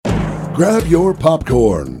Grab your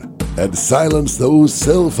popcorn and silence those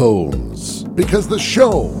cell phones because the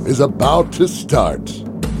show is about to start.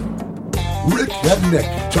 Rick and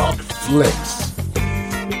Nick Talk Flicks.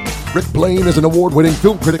 Rick Blaine is an award-winning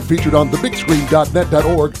film critic featured on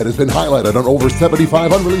thebigscreen.net.org and has been highlighted on over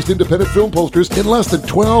 75 unreleased independent film posters in less than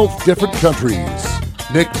 12 different countries.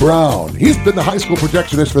 Nick Brown. He's been the high school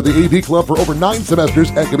projectionist for the AV Club for over 9 semesters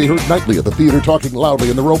and can be heard nightly at the theater talking loudly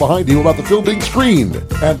in the row behind you about the film being screened.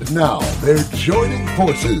 And now they're joining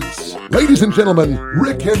forces. Ladies and gentlemen,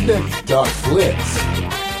 Rick and Nick Talk Flicks.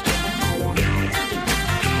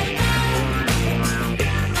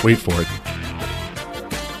 Wait for it.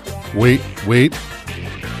 Wait.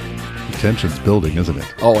 The tension's building, isn't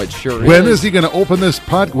it? Oh, it sure is. When is he going to open this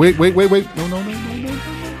pod? Wait. No.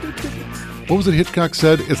 What was it Hitchcock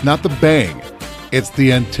said? It's not the bang. It's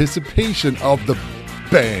the anticipation of the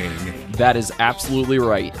bang. That is absolutely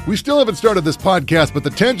right. We still haven't started this podcast, but the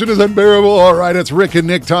tension is unbearable. All right, it's Rick and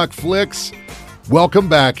Nick Talk Flicks. Welcome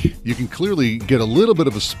back. You can clearly get a little bit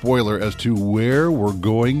of a spoiler as to where we're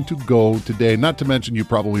going to go today. Not to mention you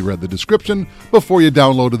probably read the description before you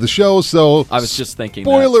downloaded the show, so I was just thinking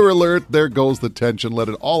spoiler alert, there goes the tension. Let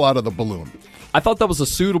it all out of the balloon. I thought that was a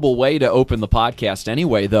suitable way to open the podcast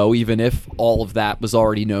anyway, though, even if all of that was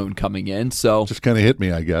already known coming in. So just kind of hit me,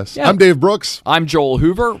 I guess. Yeah. I'm Dave Brooks. I'm Joel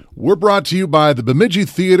Hoover. We're brought to you by the Bemidji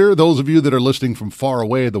Theater. Those of you that are listening from far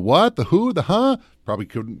away, the what, the who, the huh, probably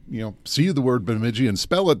couldn't, see the word Bemidji and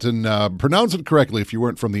spell it and pronounce it correctly if you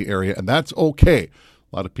weren't from the area, and that's okay.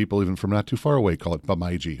 A lot of people, even from not too far away, call it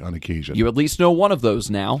Bemidji on occasion. You at least know one of those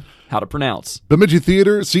now, how to pronounce. Bemidji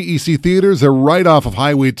Theater, CEC Theaters, they're right off of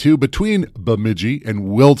Highway 2 between Bemidji and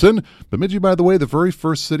Wilton. Bemidji, by the way, the very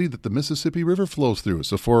first city that the Mississippi River flows through.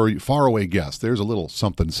 So for faraway guests, there's a little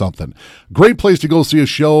something. Great place to go see a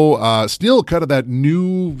show. Still kind of that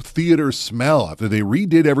new theater smell after they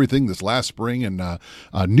redid everything this last spring and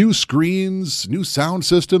new screens, new sound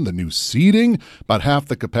system, the new seating, about half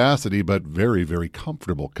the capacity, but very, very comfortable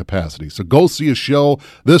capacity. So go see a show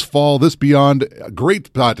this fall, this beyond. A great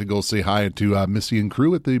spot to go say hi to Missy and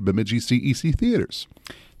crew at the Bemidji CEC Theaters.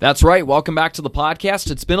 That's right. Welcome back to the podcast.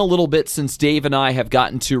 It's been a little bit since Dave and I have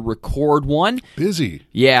gotten to record one. Busy.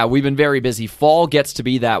 Yeah, we've been very busy. Fall gets to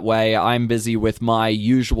be that way. I'm busy with my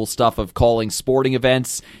usual stuff of calling sporting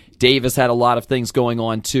events. Dave has had a lot of things going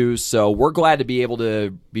on, too, so we're glad to be able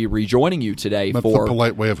to be rejoining you today. That's the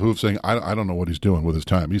polite way of Hoof saying, I don't know what he's doing with his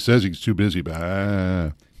time. He says he's too busy,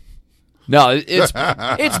 but... No,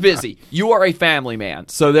 it's busy. You are a family man,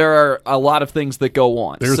 so there are a lot of things that go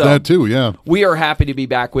on. There's that, too, yeah. We are happy to be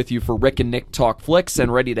back with you for Rick and Nick Talk Flicks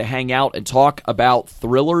and ready to hang out and talk about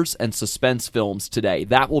thrillers and suspense films today.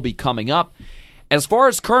 That will be coming up. As far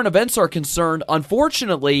as current events are concerned,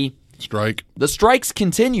 unfortunately... The strikes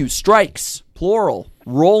continue. Strikes, plural,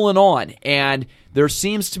 rolling on. And there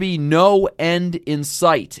seems to be no end in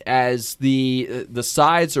sight as the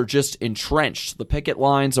sides are just entrenched. The picket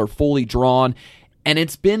lines are fully drawn. And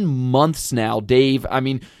it's been months now, Dave. I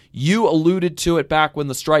mean, you alluded to it back when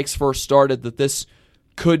the strikes first started that this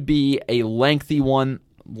could be a lengthy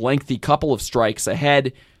couple of strikes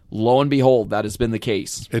ahead. Lo and behold, that has been the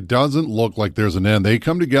case. It doesn't look like there's an end. They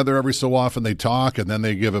come together every so often, they talk, and then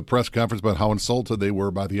they give a press conference about how insulted they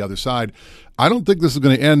were by the other side. I don't think this is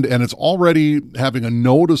going to end, and it's already having a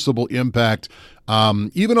noticeable impact,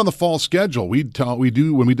 even on the fall schedule. When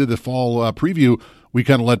we did the fall preview, we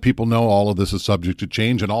kind of let people know all of this is subject to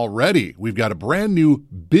change, and already we've got a brand new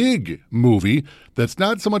big movie that's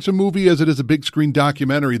not so much a movie as it is a big screen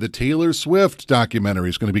documentary. The Taylor Swift documentary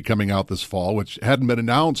is going to be coming out this fall, which hadn't been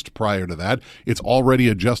announced prior to that. It's already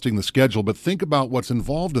adjusting the schedule, but think about what's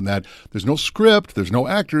involved in that. There's no script, there's no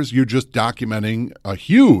actors, you're just documenting a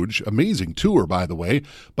huge, amazing tour, by the way,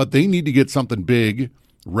 but they need to get something big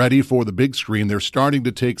ready for the big screen. They're starting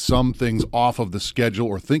to take some things off of the schedule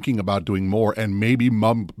or thinking about doing more and maybe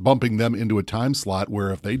bumping them into a time slot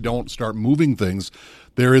where if they don't start moving things,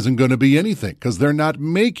 there isn't going to be anything because they're not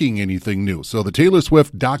making anything new. So the Taylor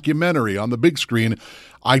Swift documentary on the big screen,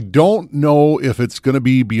 I don't know if it's going to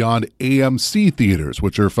be beyond AMC theaters,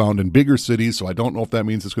 which are found in bigger cities. So I don't know if that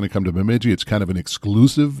means it's going to come to Bemidji. It's kind of an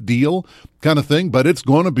exclusive deal kind of thing, but it's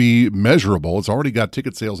going to be measurable. It's already got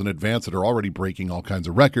ticket sales in advance that are already breaking all kinds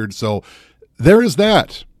of records. So there is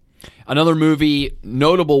that. Another movie,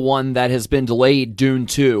 notable one that has been delayed, Dune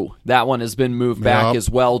 2. That one has been moved back as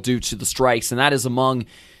well due to the strikes, and that is among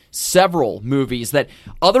several movies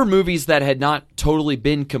other movies that had not totally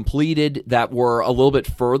been completed that were a little bit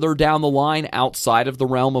further down the line outside of the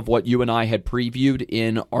realm of what you and I had previewed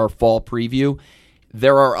in our fall preview.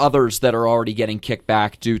 There are others that are already getting kicked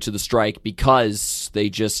back due to the strike because they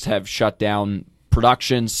just have shut down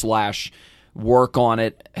production slash work on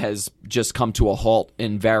it has just come to a halt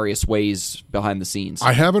in various ways behind the scenes.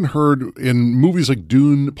 I haven't heard in movies like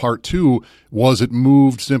Dune Part 2, was it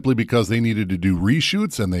moved simply because they needed to do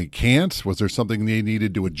reshoots and they can't? Was there something they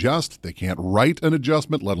needed to adjust? They can't write an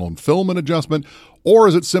adjustment, let alone film an adjustment? Or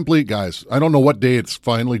is it simply, guys, I don't know what day it's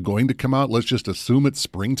finally going to come out. Let's just assume it's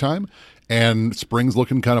springtime. And spring's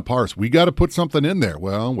looking kind of parse. We got to put something in there.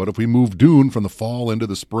 Well, what if we move Dune from the fall into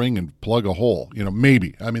the spring and plug a hole?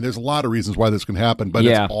 Maybe. I mean, there's a lot of reasons why this can happen, but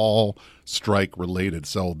it's all strike related.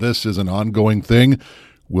 So this is an ongoing thing.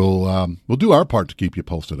 We'll do our part to keep you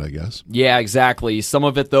posted, I guess. Yeah, exactly. Some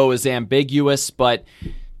of it, though, is ambiguous, but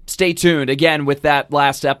stay tuned. Again, with that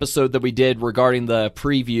last episode that we did regarding the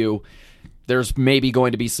preview, there's maybe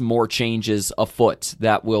going to be some more changes afoot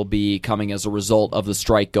that will be coming as a result of the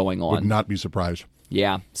strike going on. Would not be surprised.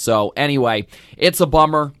 Yeah. So anyway, it's a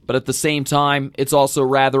bummer, but at the same time, it's also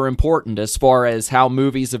rather important as far as how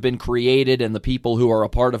movies have been created and the people who are a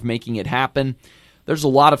part of making it happen. There's a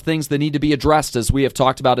lot of things that need to be addressed, as we have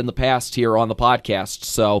talked about in the past here on the podcast.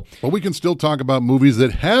 But we can still talk about movies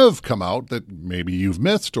that have come out that maybe you've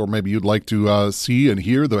missed, or maybe you'd like to see and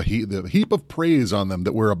hear the heap of praise on them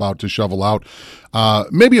that we're about to shovel out.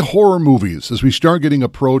 Maybe horror movies, as we start getting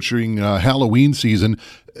approaching Halloween season.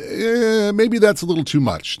 Maybe that's a little too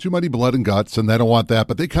much. Too many blood and guts, and they don't want that,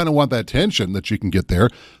 but they kind of want that tension that you can get there.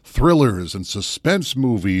 Thrillers and suspense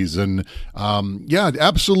movies, and yeah,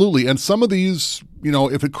 absolutely. And some of these,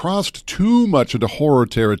 if it crossed too much into horror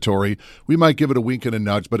territory, we might give it a wink and a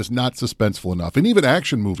nudge, but it's not suspenseful enough. And even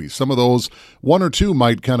action movies, some of those, one or two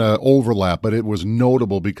might kind of overlap, but it was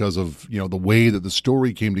notable because of, the way that the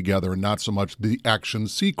story came together and not so much the action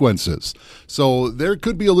sequences. So there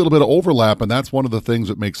could be a little bit of overlap, and that's one of the things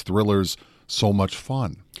that makes thrillers so much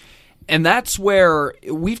fun. And that's where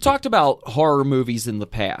we've talked about horror movies in the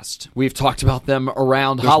past. We've talked about them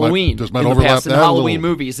around Halloween in the past, in Halloween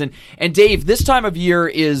movies. And Dave, this time of year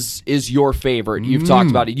is your favorite. You've talked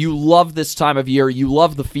about it. You love this time of year. You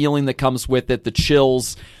love the feeling that comes with it, the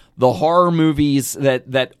chills, the horror movies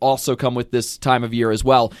that also come with this time of year as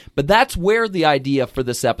well. But that's where the idea for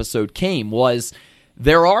this episode came, was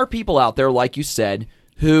there are people out there, like you said,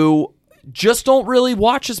 who just don't really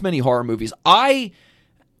watch as many horror movies. I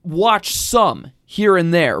watch some here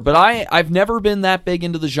and there, but I've never been that big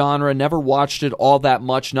into the genre, never watched it all that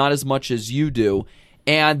much, not as much as you do.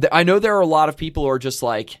 And I know there are a lot of people who are just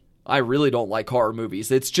like, I really don't like horror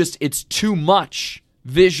movies. It's too much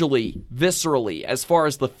visually, viscerally, as far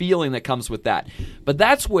as the feeling that comes with that. But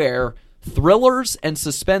that's where thrillers and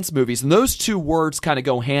suspense movies, and those two words kind of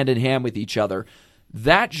go hand in hand with each other,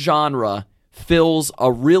 that genre fills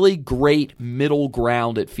a really great middle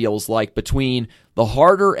ground, it feels like, between the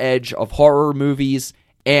harder edge of horror movies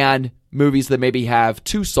and movies that maybe have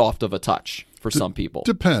too soft of a touch for some people.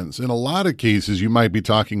 Depends. In a lot of cases, you might be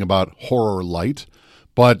talking about horror light,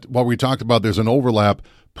 but what we talked about, there's an overlap.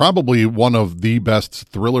 Probably one of the best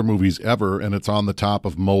thriller movies ever, and it's on the top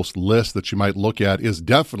of most lists that you might look at, is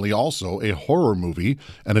definitely also a horror movie,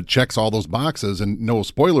 and it checks all those boxes. And no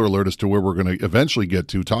spoiler alert as to where we're going to eventually get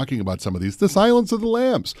to talking about some of these. The Silence of the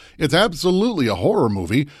Lambs. It's absolutely a horror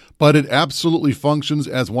movie, but it absolutely functions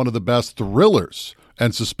as one of the best thrillers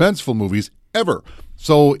and suspenseful movies ever.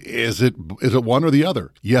 So is it one or the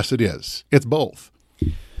other? Yes, it is. It's both.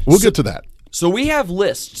 We'll get to that. So we have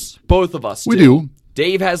lists, both of us We do.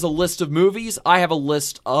 Dave has a list of movies. I have a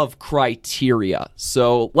list of criteria.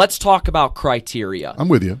 So let's talk about criteria. I'm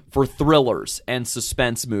with you. For thrillers and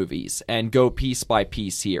suspense movies, and go piece by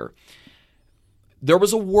piece here. There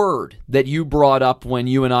was a word that you brought up when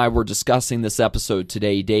you and I were discussing this episode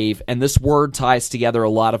today, Dave, and this word ties together a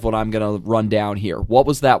lot of what I'm going to run down here. What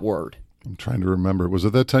was that word? I'm trying to remember. Was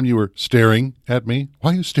it that time you were staring at me?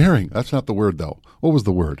 Why are you staring? That's not the word, though. What was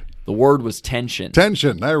the word? The word was tension.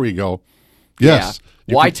 Tension. There we go. Yes.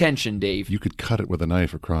 Yeah. Why tension, Dave? You could cut it with a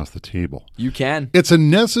knife across the table. You can. It's a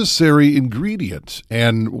necessary ingredient.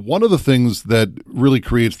 And one of the things that really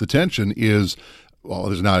creates the tension is, well,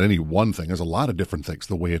 there's not any one thing. There's a lot of different things.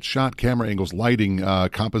 The way it's shot, camera angles, lighting,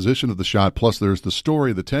 composition of the shot, plus there's the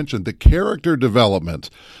story, the tension, the character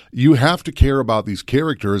development. You have to care about these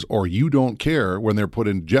characters or you don't care when they're put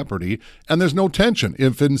in jeopardy, and there's no tension.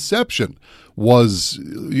 If Inception was,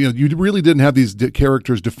 you really didn't have these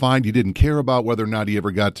characters defined, you didn't care about whether or not he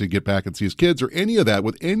ever got to get back and see his kids or any of that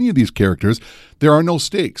with any of these characters, there are no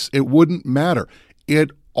stakes. It wouldn't matter.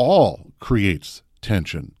 It all creates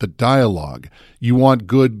tension, the dialogue. You want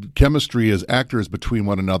good chemistry as actors between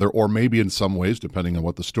one another, or maybe in some ways, depending on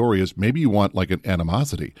what the story is, maybe you want like an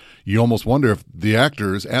animosity. You almost wonder if the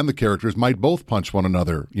actors and the characters might both punch one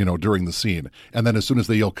another, during the scene. And then as soon as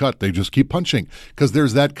they yell cut, they just keep punching because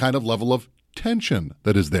there's that kind of level of tension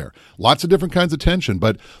that is there. Lots of different kinds of tension,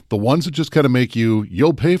 but the ones that just kind of make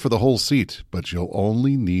you'll pay for the whole seat, but you'll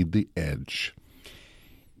only need the edge.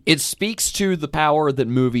 It speaks to the power that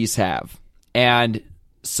movies have. And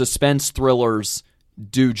suspense thrillers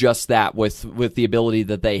do just that with the ability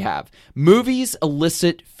that they have. Movies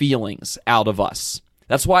elicit feelings out of us.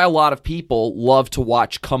 That's why a lot of people love to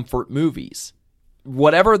watch comfort movies.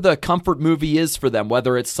 Whatever the comfort movie is for them,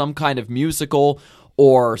 whether it's some kind of musical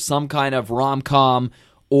or some kind of rom-com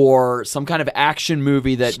or some kind of action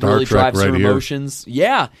movie that Star really Trek drives right your here. emotions.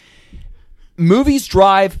 Yeah. Movies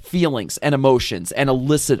drive feelings and emotions and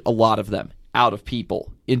elicit a lot of them out of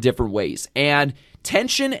people in different ways. And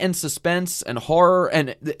tension and suspense and horror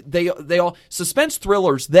and they all suspense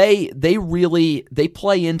thrillers, they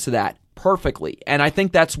play into that perfectly. And I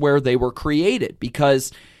think that's where they were created,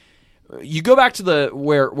 because you go back to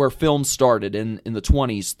where films started in the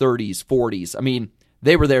 20s, 30s, 40s. I mean,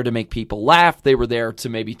 they were there to make people laugh. They were there to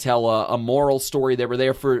maybe tell a moral story. They were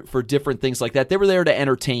there for different things like that. They were there to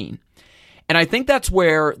entertain. And I think that's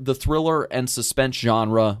where the thriller and suspense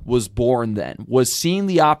genre was born then, was seeing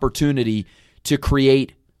the opportunity to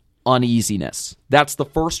create uneasiness. That's the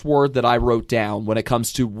first word that I wrote down when it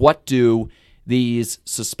comes to what do these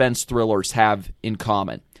suspense thrillers have in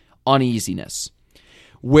common. Uneasiness.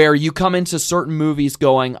 Where you come into certain movies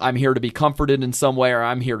going, I'm here to be comforted in some way, or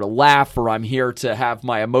I'm here to laugh, or I'm here to have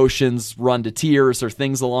my emotions run to tears, or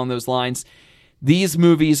things along those lines. These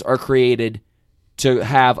movies are created to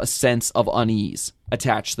have a sense of unease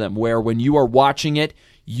attached to them, where when you are watching it,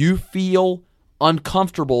 you feel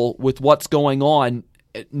uncomfortable with what's going on,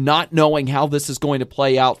 not knowing how this is going to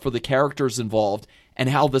play out for the characters involved and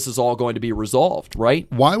how this is all going to be resolved, right?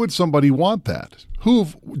 Why would somebody want that?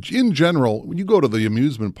 In general, when you go to the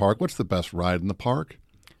amusement park, what's the best ride in the park?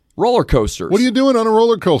 Roller coasters. What are you doing on a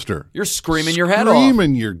roller coaster? You're screaming your head off.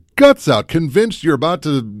 Screaming your guts out, convinced you're about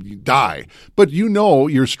to die. But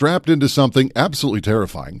you're strapped into something absolutely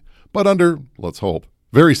terrifying, but under, let's hope,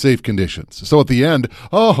 very safe conditions. So at the end,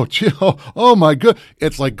 oh my God,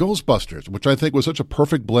 it's like Ghostbusters, which I think was such a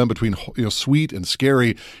perfect blend between sweet and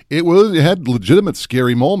scary. It had legitimate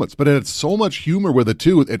scary moments, but it had so much humor with it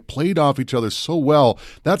too. It played off each other so well.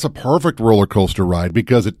 That's a perfect roller coaster ride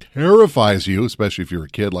because it terrifies you, especially if you're a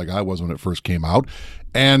kid like I was when it first came out.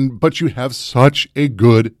 But you have such a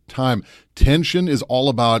good time. Tension is all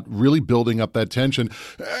about really building up that tension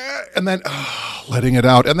and then letting it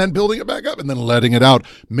out and then building it back up and then letting it out.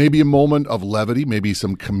 Maybe a moment of levity, maybe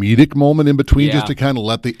some comedic moment in between just to kind of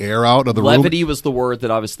let the air out of the room. Levity was the word that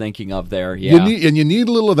I was thinking of there. Yeah. You need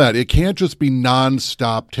a little of that. It can't just be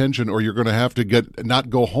nonstop tension, or you're going to have to not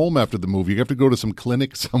go home after the movie. You have to go to some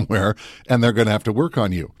clinic somewhere and they're going to have to work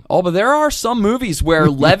on you. Oh, but there are some movies where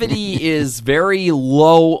levity is very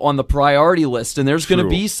low on the priority list, and there's going to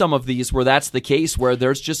be some of these where that's the case, where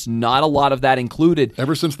there's just not a lot of that included.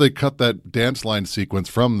 Ever since they cut that dance line sequence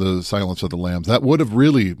from the Silence of the Lambs, that would have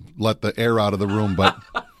really let the air out of the room, but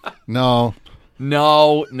no.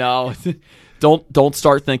 Don't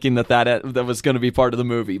start thinking that was going to be part of the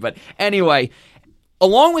movie. But anyway,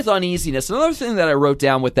 along with uneasiness, another thing that I wrote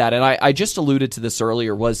down with that, and I just alluded to this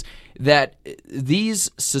earlier, was that these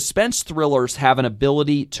suspense thrillers have an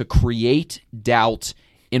ability to create doubt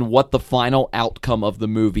in what the final outcome of the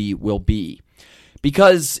movie will be.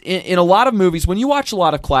 Because in a lot of movies, when you watch a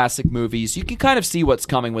lot of classic movies, you can kind of see what's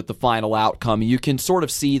coming with the final outcome. You can sort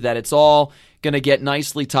of see that it's all going to get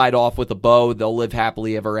nicely tied off with a bow. They'll live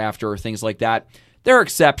happily ever after, or things like that. There are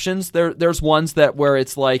exceptions. There's ones where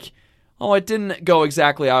it's like, oh, it didn't go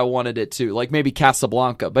exactly how I wanted it to, like maybe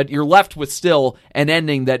Casablanca. But you're left with still an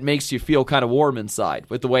ending that makes you feel kind of warm inside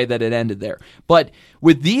with the way that it ended there. But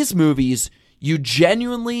with these movies, you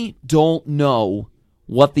genuinely don't know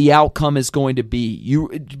what the outcome is going to be.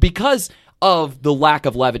 Because of the lack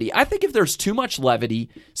of levity. I think if there's too much levity,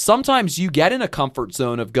 sometimes you get in a comfort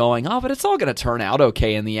zone of going, oh, but it's all going to turn out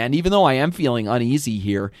okay in the end, even though I am feeling uneasy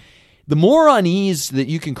here. The more unease that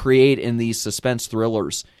you can create in these suspense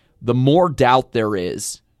thrillers, the more doubt there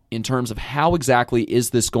is in terms of how exactly is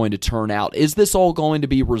this going to turn out. Is this all going to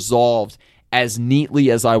be resolved as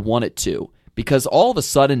neatly as I want it to? Because all of a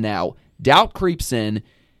sudden now, doubt creeps in,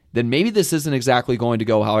 then maybe this isn't exactly going to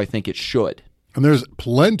go how I think it should. And there's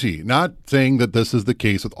plenty, not saying that this is the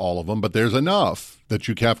case with all of them, but there's enough that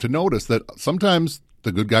you have to notice that sometimes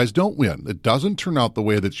the good guys don't win. It doesn't turn out the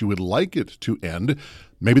way that you would like it to end,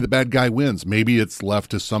 Maybe the bad guy wins. Maybe it's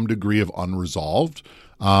left to some degree of unresolved,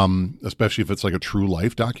 especially if it's like a true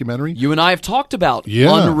life documentary. You and I have talked about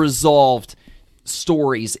unresolved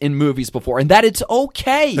stories in movies before, and that it's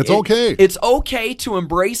okay. It's okay to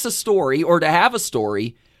embrace a story or to have a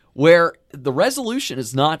story where the resolution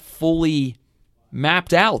is not fully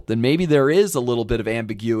mapped out. Then maybe there is a little bit of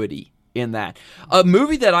ambiguity in that. A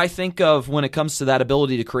movie that I think of when it comes to that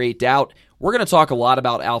ability to create doubt, we're going to talk a lot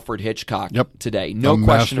about Alfred Hitchcock today. No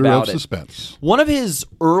question about it. Suspense. One of his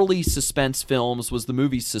early suspense films was the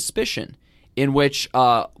movie Suspicion, in which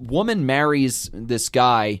a woman marries this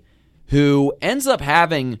guy who ends up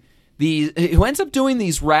doing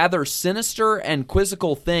these rather sinister and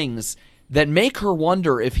quizzical things that make her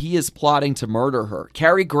wonder if he is plotting to murder her.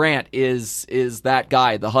 Cary Grant is that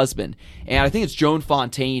guy, the husband, and I think it's Joan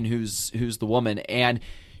Fontaine who's the woman, and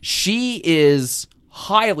she is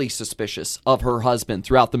highly suspicious of her husband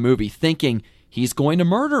throughout the movie, thinking he's going to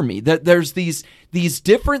murder me. That there's these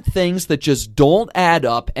different things that just don't add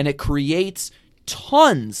up, and it creates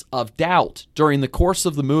tons of doubt during the course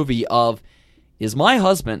of the movie of, is my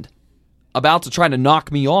husband about to try to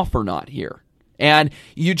knock me off or not here? And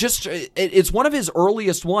it's one of his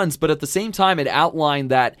earliest ones, but at the same time, it outlined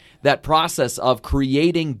that process of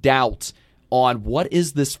creating doubt on what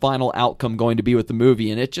is this final outcome going to be with the movie.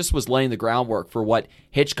 And it just was laying the groundwork for what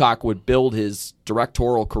Hitchcock would build his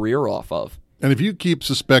directorial career off of. And if you keep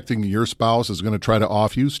suspecting your spouse is going to try to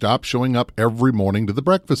off you, stop showing up every morning to the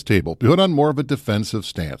breakfast table. Put on more of a defensive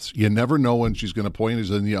stance. You never know when she's going to point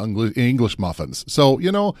us in the English muffins. So,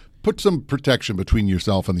 put some protection between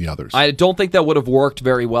yourself and the others. I don't think that would have worked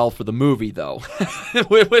very well for the movie, though. It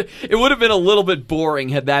would have been a little bit boring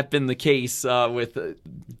had that been the case with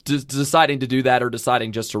deciding to do that or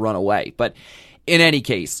deciding just to run away. But in any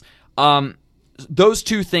case, those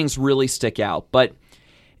two things really stick out. But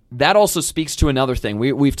that also speaks to another thing.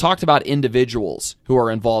 We've talked about individuals who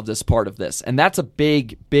are involved as part of this, and that's a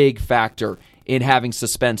big, big factor in having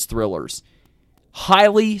suspense thrillers.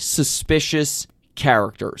 Highly suspicious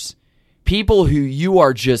characters. People who you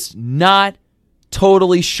are just not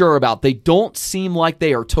totally sure about. They don't seem like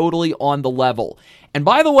they are totally on the level. And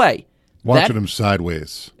by the way, watching them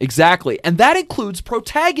sideways. Exactly. And that includes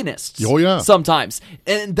protagonists. Oh, yeah. Sometimes.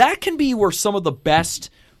 And that can be where some of the best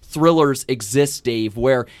thrillers exist, Dave,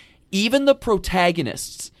 where even the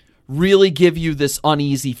protagonists really give you this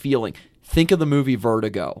uneasy feeling. Think of the movie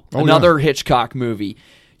Vertigo, another Hitchcock movie.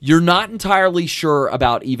 You're not entirely sure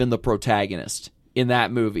about even the protagonist in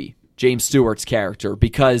that movie, James Stewart's character,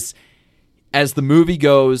 because as the movie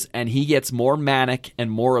goes and he gets more manic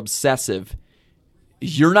and more obsessive,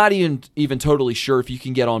 you're not even totally sure if you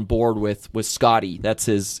can get on board with Scotty. That's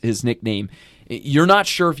his nickname. You're not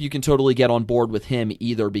sure if you can totally get on board with him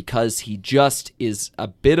either, because he just is a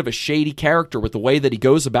bit of a shady character with the way that he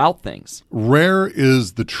goes about things. Rare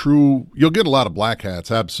is the true, you'll get a lot of black hats,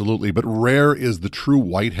 absolutely, but rare is the true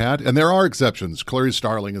white hat, and there are exceptions. Clarice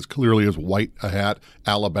Starling is clearly as white a hat,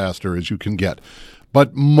 alabaster as you can get.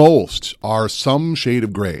 But most are some shade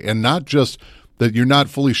of gray, and not just that you're not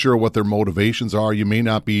fully sure what their motivations are. You may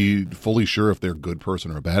not be fully sure if they're a good person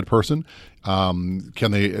or a bad person.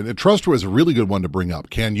 Trustworthy is a really good one to bring up.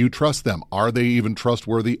 Can you trust them? Are they even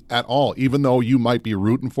trustworthy at all? Even though you might be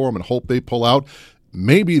rooting for them and hope they pull out,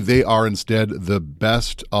 maybe they are instead the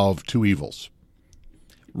best of two evils.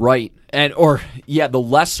 Right. The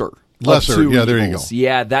lesser of two yeah, evils. There you go.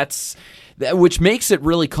 Yeah, which makes it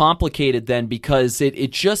really complicated then, because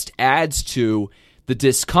it just adds to the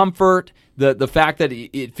discomfort, the fact that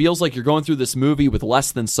it feels like you're going through this movie with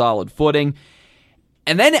less than solid footing.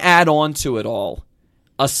 And then add on to it all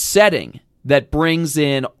a setting that brings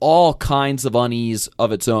in all kinds of unease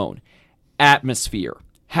of its own. Atmosphere.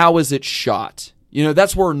 How is it shot?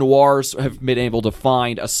 That's where noirs have been able to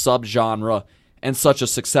find a subgenre and such a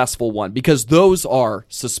successful one, because those are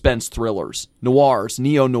suspense thrillers, noirs,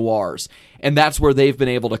 neo-noirs, and that's where they've been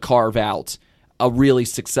able to carve out a really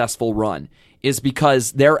successful run, is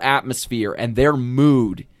because their atmosphere and their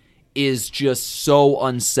mood is just so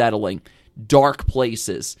unsettling. Dark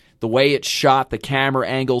places, the way it's shot, the camera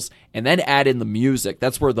angles, and then add in the music.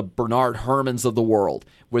 That's where the Bernard Herrmanns of the world,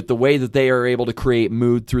 with the way that they are able to create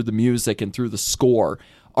mood through the music and through the score,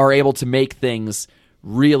 are able to make things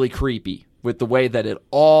really creepy with the way that it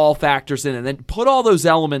all factors in. And then put all those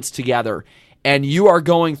elements together, and you are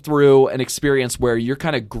going through an experience where you're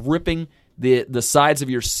kind of gripping the sides of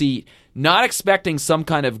your seat, not expecting some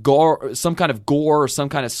kind of gore, or some kind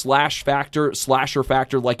of slasher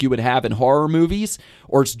factor like you would have in horror movies,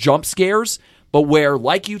 or it's jump scares, but where,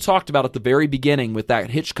 like you talked about at the very beginning with that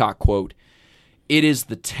Hitchcock quote, it is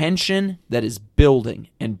the tension that is building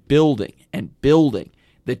and building and building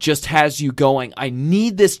that just has you going, I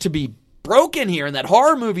need this to be broken here, and that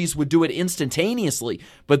horror movies would do it instantaneously.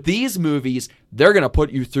 But these movies, they're going to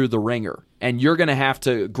put you through the ringer, and you're going to have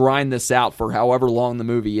to grind this out for however long the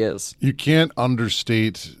movie is. You can't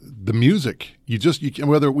understate the music. You can,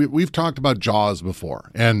 whether we've talked about Jaws before,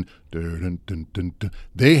 and they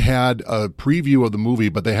had a preview of the movie,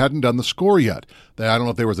 but they hadn't done the score yet. I don't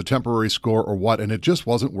know if there was a temporary score or what, and it just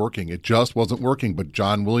wasn't working. It just wasn't working. But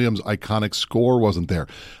John Williams' iconic score wasn't there.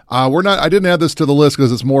 I didn't add this to the list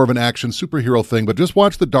because it's more of an action superhero thing. But just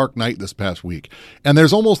watch The Dark Knight this past week, and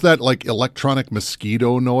there's almost that like electronic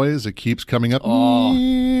mosquito noise. It keeps coming up,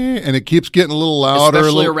 and it keeps getting a little louder,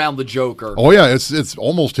 especially around the Joker. Oh yeah, it's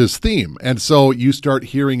almost his theme, and so you start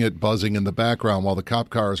hearing it buzzing in the background while the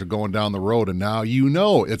cop cars are going down the road, and now you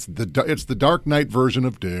know it's the Dark Knight version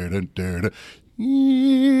of.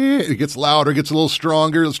 It gets louder, gets a little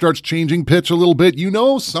stronger, it starts changing pitch a little bit. You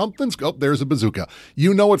know something's there's a bazooka.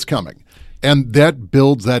 You know it's coming, and that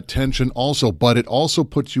builds that tension also. But it also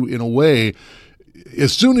puts you in a way.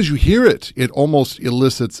 As soon as you hear it, it almost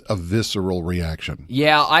elicits a visceral reaction.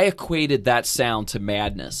 Yeah, I equated that sound to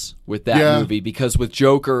madness with that movie, because with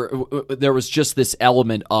Joker, there was just this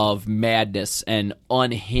element of madness and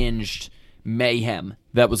unhinged mayhem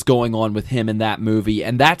that was going on with him in that movie.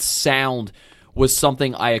 And that sound was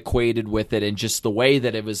something I equated with it, and just the way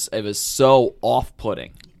that it was so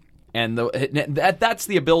off-putting. And that's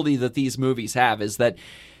the ability that these movies have, is that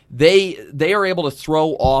they are able to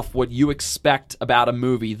throw off what you expect about a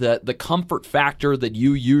movie, the comfort factor that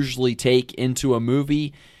you usually take into a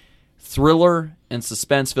movie. Thriller and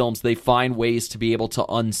suspense films, they find ways to be able to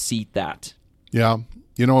unseat that. Yeah.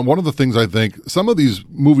 You know, and one of the things I think, some of these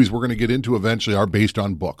movies we're going to get into eventually are based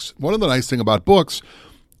on books. One of the nice things about books,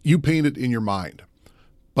 you paint it in your mind.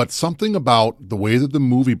 But something about the way that the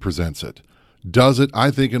movie presents it does it,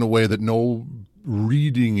 I think, in a way that no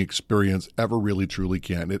reading experience ever really truly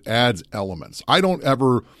can. It adds elements. I don't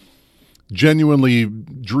ever genuinely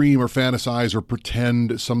dream or fantasize or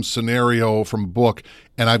pretend some scenario from a book,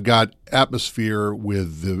 and I've got atmosphere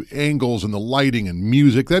with the angles and the lighting and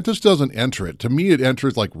music. That just doesn't enter it. To me, it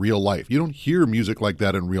enters like real life. You don't hear music like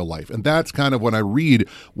that in real life, and that's kind of when I read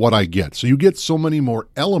what I get. So you get so many more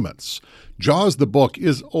elements. Jaws the book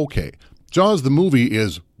is okay. Jaws the movie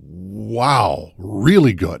is, wow,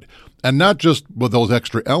 really good. And not just with those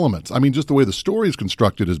extra elements. I mean, just the way the story is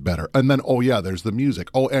constructed is better. And then, oh yeah, there's the music.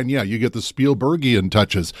 Oh, and yeah, you get the Spielbergian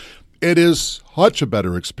touches. It is such a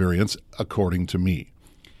better experience, according to me.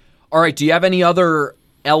 All right, do you have any other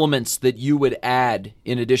elements that you would add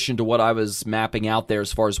in addition to what I was mapping out there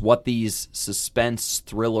as far as what these suspense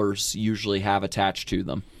thrillers usually have attached to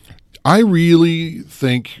them? I really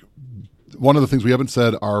think one of the things we haven't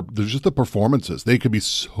said are there's just the performances. They could be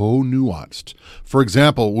so nuanced. For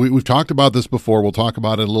example, we've talked about this before. We'll talk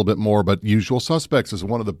about it a little bit more, but Usual Suspects is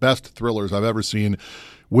one of the best thrillers I've ever seen.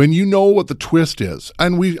 When you know what the twist is,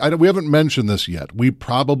 and we haven't mentioned this yet. We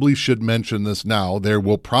probably should mention this now. There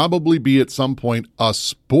will probably be at some point a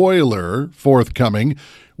spoiler forthcoming.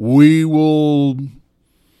 We will,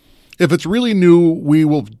 if it's really new, we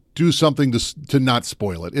will do something to not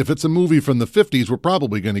spoil it. If it's a movie from the 50s, we're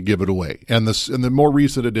probably going to give it away. And the more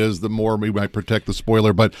recent it is, the more we might protect the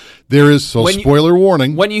spoiler. But there is, spoiler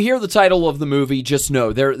warning. When you hear the title of the movie, just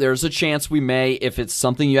know there's a chance we may, if it's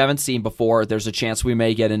something you haven't seen before, there's a chance we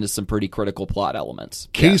may get into some pretty critical plot elements.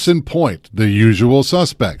 Case in point, The Usual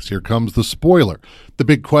Suspects. Here comes the spoiler. The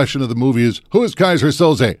big question of the movie is, who is Kaiser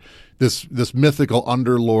Soze? This mythical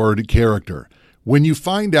underlord character. When you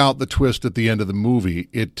find out the twist at the end of the movie,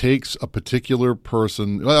 it takes a particular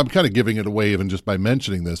person. Well, I'm kind of giving it away even just by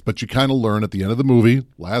mentioning this, but you kind of learn at the end of the movie,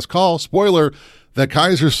 last call, spoiler, that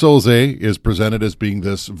Kaiser Soze is presented as being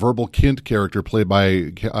this verbal Kint character played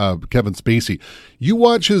by Kevin Spacey. You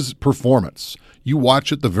watch his performance. You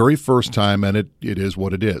watch it the very first time, and it is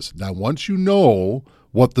what it is. Now, once you know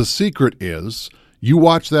what the secret is, you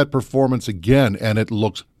watch that performance again, and it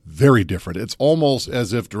looks very different. It's almost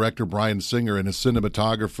as if director Bryan Singer and his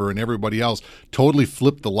cinematographer and everybody else totally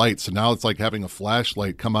flipped the lights. So now it's like having a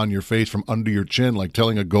flashlight come on your face from under your chin, like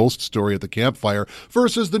telling a ghost story at the campfire,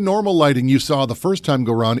 versus the normal lighting you saw the first time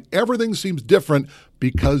go around. Everything seems different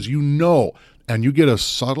because you know. And you get a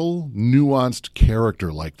subtle, nuanced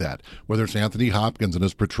character like that, whether it's Anthony Hopkins and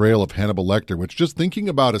his portrayal of Hannibal Lecter, which just thinking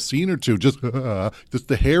about a scene or two, just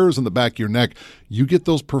the hairs on the back of your neck, you get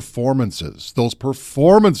those performances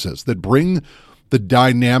that bring the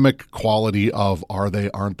dynamic quality of are they,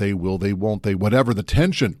 aren't they, will they, won't they, whatever. The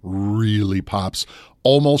tension really pops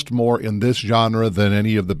almost more in this genre than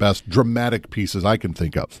any of the best dramatic pieces I can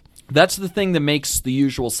think of. That's the thing that makes The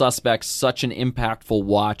Usual Suspects such an impactful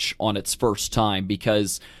watch on its first time,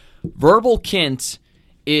 because Verbal Kint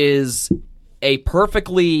is a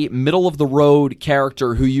perfectly middle-of-the-road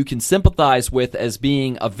character who you can sympathize with as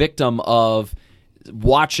being a victim of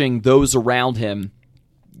watching those around him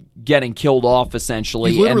getting killed off,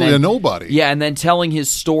 essentially. He's literally a nobody. Yeah, and then telling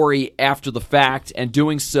his story after the fact, and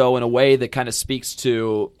doing so in a way that kind of speaks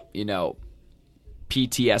to,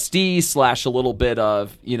 PTSD / a little bit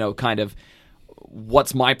of, kind of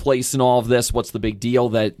what's my place in all of this? What's the big deal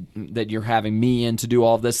that you're having me in to do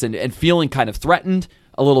all of this? And feeling kind of threatened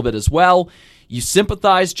a little bit as well. You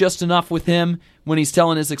sympathize just enough with him when he's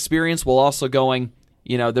telling his experience, while also going,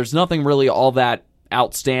 there's nothing really all that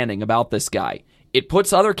outstanding about this guy. It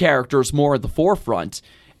puts other characters more at the forefront.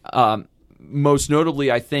 Most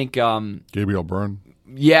notably, I think Gabriel Byrne.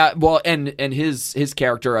 Yeah, well, and his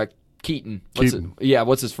character Keaton.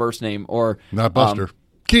 What's his first name? Or not Buster.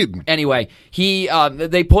 Keaton. Anyway,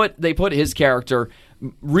 they put his character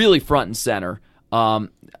really front and center,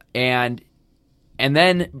 and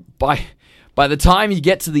then by the time you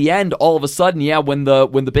get to the end, all of a sudden, when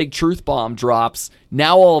the big truth bomb drops,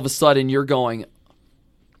 now all of a sudden you're going,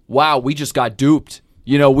 wow, we just got duped.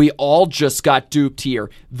 We all just got duped here.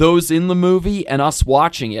 Those in the movie and us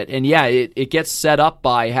watching it. And it gets set up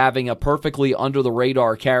by having a perfectly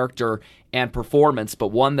under-the-radar character and performance, but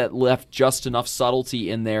one that left just enough subtlety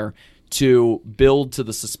in there to build to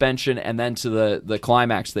the suspension and then to the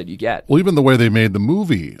climax that you get. Well, even the way they made the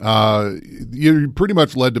movie, you're pretty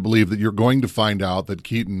much led to believe that you're going to find out that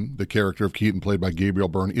Keaton, the character of Keaton played by Gabriel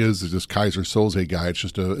Byrne, is this Kaiser Soze guy.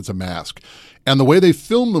 It's a mask. And the way they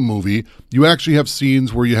film the movie, you actually have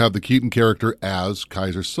scenes where you have the Keaton character as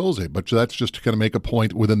Kaiser Soze, but that's just to kind of make a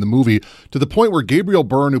point within the movie, to the point where Gabriel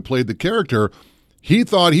Byrne, who played the character, he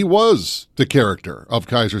thought he was the character of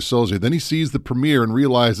Kaiser Soze. Then he sees the premiere and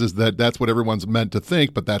realizes that that's what everyone's meant to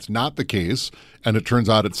think, but that's not the case. And it turns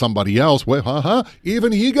out it's somebody else. Wait,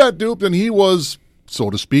 even he got duped, and he was,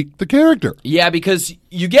 so to speak, the character. Yeah, because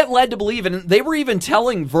you get led to believe, and they were even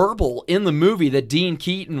telling Verbal in the movie that Dean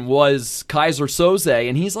Keaton was Kaiser Soze,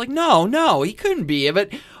 and he's like, no, he couldn't be.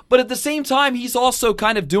 But at the same time, he's also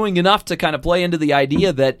kind of doing enough to kind of play into the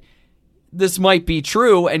idea that this might be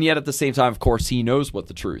true, and yet at the same time, of course, he knows what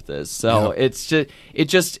the truth is. So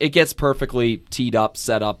it gets perfectly teed up,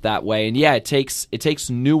 set up that way. And it takes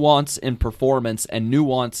nuance in performance and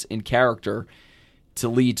nuance in character to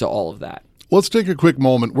lead to all of that. Let's take a quick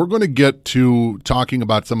moment. We're going to get to talking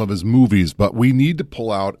about some of his movies, but we need to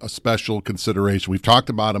pull out a special consideration. We've talked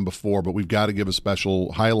about him before, but we've got to give a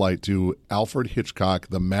special highlight to Alfred Hitchcock,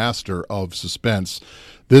 the master of suspense.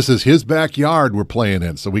 This is his backyard we're playing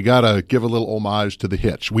in, so we got to give a little homage to the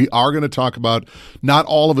Hitch. We are going to talk about not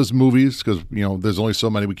all of his movies, because there's only so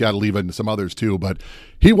many. We got to leave in some others too, but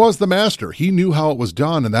he was the master. He knew how it was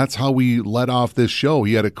done, and that's how we led off this show.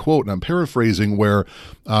 He had a quote, and I'm paraphrasing, where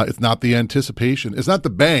it's not the anticipation. It's not the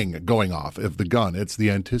bang going off of the gun. It's the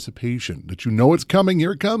anticipation that it's coming.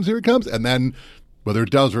 Here it comes. And then whether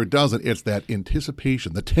it does or it doesn't, it's that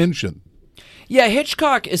anticipation, the tension. Yeah,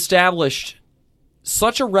 Hitchcock established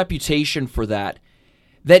such a reputation for that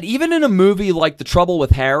even in a movie like The Trouble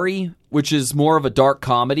with Harry, which is more of a dark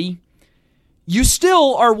comedy, you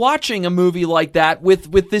still are watching a movie like that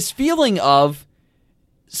with this feeling of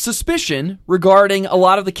suspicion regarding a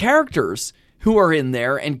lot of the characters who are in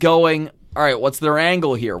there and going, all right, what's their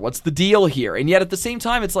angle here? What's the deal here? And yet at the same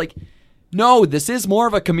time, it's like, no, this is more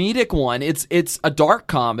of a comedic one. It's a dark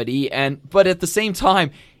comedy, but at the same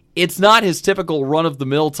time, it's not his typical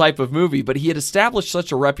run-of-the-mill type of movie, but he had established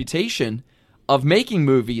such a reputation of making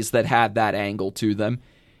movies that had that angle to them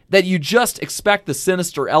that you just expect the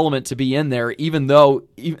sinister element to be in there, even though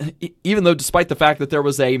despite the fact that there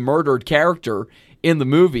was a murdered character in the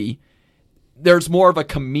movie, there's more of a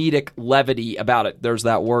comedic levity about it. There's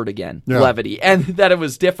that word again, levity, and that it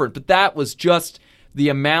was different. But that was just the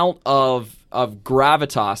amount of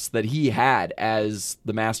gravitas that he had as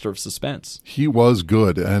the master of suspense. He was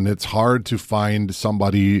good, and it's hard to find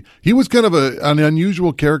somebody. He was kind of an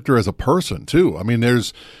unusual character as a person, too. I mean,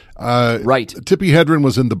 there's right. Tippi Hedren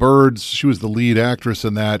was in The Birds. She was the lead actress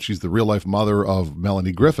in that. She's the real-life mother of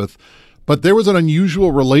Melanie Griffith. But there was an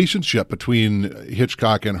unusual relationship between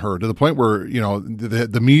Hitchcock and her, to the point where,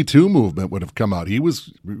 the Me Too movement would have come out. He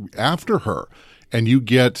was after her. And you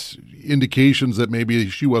get indications that maybe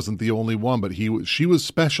she wasn't the only one, but she was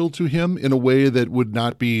special to him in a way that would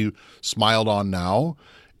not be smiled on now.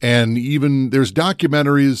 And even there's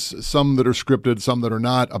documentaries, some that are scripted, some that are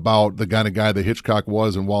not, about the kind of guy that Hitchcock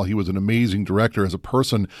was. And while he was an amazing director as a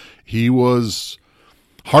person, he was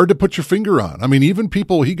hard to put your finger on. I mean, even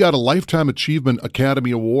people, he got a Lifetime Achievement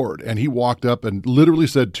Academy Award, and he walked up and literally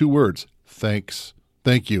said 2 words, thanks,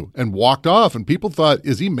 thank you, and walked off. And people thought,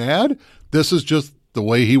 is he mad? This is just the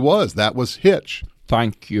way he was. That was Hitch.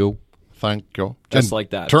 Thank you. Thank you. Just and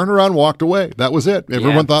like that. Turned around, walked away. That was it.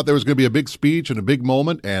 Everyone Yeah. thought there was going to be a big speech and a big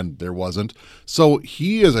moment, and there wasn't. So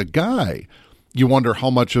he is a guy. You wonder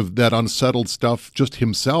how much of that unsettled stuff just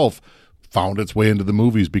himself found its way into the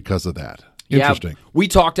movies because of that. Interesting. Yeah, we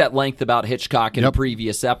talked at length about Hitchcock in a Yep.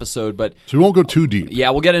 previous episode, but So we won't go too deep. yeah,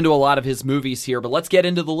 we'll get into a lot of his movies here, but let's get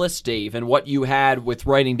into the list, Dave, and what you had with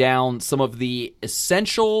writing down some of the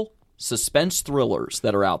essential suspense thrillers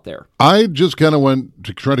that are out there. I just kind of went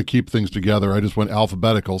to try to keep things together. I just went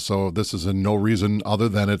alphabetical, so this is in no reason other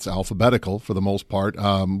than it's alphabetical for the most part.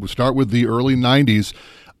 We start with the early 90s.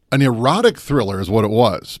 An erotic thriller is what it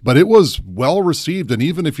was, but it was well received, and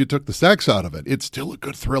even if you took the sex out of it, it's still a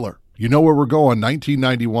good thriller. You know where we're going,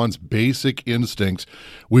 1991's Basic Instincts.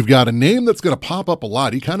 We've got a name that's going to pop up a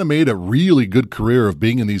lot. He kind of made a really good career of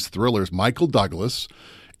being in these thrillers, Michael Douglas,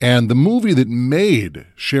 and the movie that made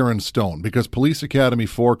Sharon Stone, because Police Academy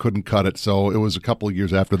 4 couldn't cut it, so it was a couple of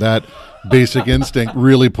years after that, Basic Instinct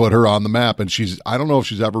really put her on the map, and I don't know if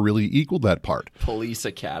she's ever really equaled that part. Police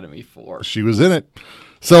Academy 4. She was in it.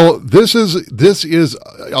 So this is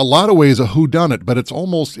a lot of ways a whodunit, but it's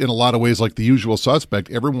almost in a lot of ways like The Usual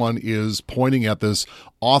Suspect. Everyone is pointing at this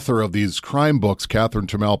author of these crime books, Catherine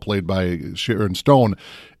Trammell, played by Sharon Stone.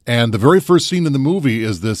 And the very first scene in the movie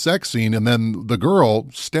is this sex scene, and then the girl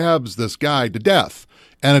stabs this guy to death.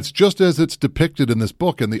 And it's just as it's depicted in this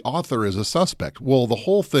book, and the author is a suspect. Well, the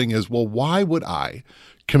whole thing is, well, why would I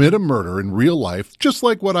commit a murder in real life, just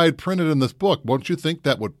like what I had printed in this book? Won't you think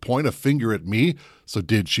that would point a finger at me? So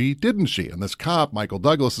did she, didn't she? And this cop, Michael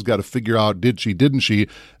Douglas, has got to figure out, did she, didn't she?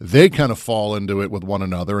 They kind of fall into it with one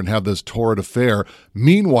another and have this torrid affair.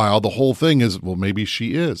 Meanwhile, the whole thing is, well, maybe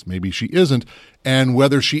she is, maybe she isn't. And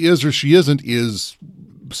whether she is or she isn't is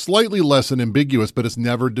slightly less than ambiguous, but it's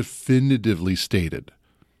never definitively stated.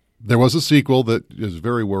 There was a sequel that is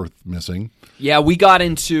very worth missing. Yeah, we got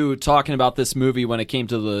into talking about this movie when it came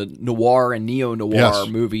to the noir and neo-noir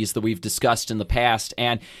movies that we've discussed in the past.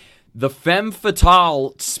 And the femme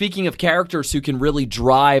fatale, speaking of characters who can really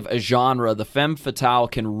drive a genre, the femme fatale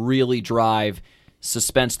can really drive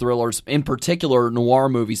suspense thrillers, in particular noir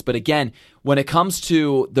movies. But again, when it comes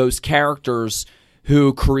to those characters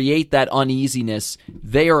who create that uneasiness,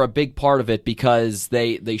 they are a big part of it because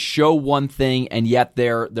they show one thing and yet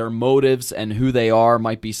their motives and who they are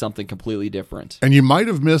might be something completely different. And you might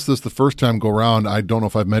have missed this the first time go around. I don't know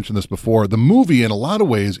if I've mentioned this before. The movie, in a lot of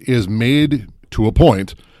ways, is made to a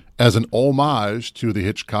point as an homage to the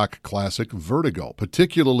Hitchcock classic Vertigo,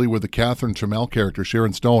 particularly with the Catherine Trammell character,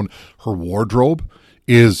 Sharon Stone. Her wardrobe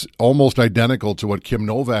is almost identical to what Kim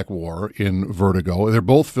Novak wore in Vertigo. They're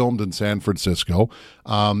both filmed in San Francisco.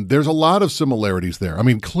 There's a lot of similarities there. I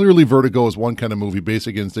mean, clearly Vertigo is one kind of movie.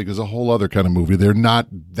 Basic Instinct is a whole other kind of movie. They're not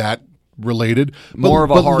that related. More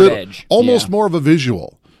of a hard edge. Almost more of a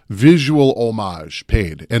visual homage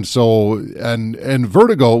paid. And so, and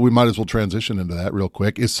Vertigo, we might as well transition into that real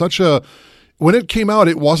quick, is such a... When it came out,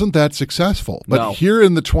 it wasn't that successful. But No. here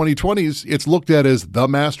in the 2020s, it's looked at as the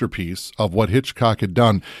masterpiece of what Hitchcock had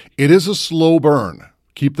done. It is a slow burn.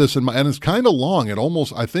 Keep this in mind. And it's kind of long. It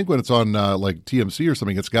almost, I think when it's on like TMC or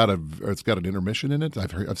something, it's got an intermission in it.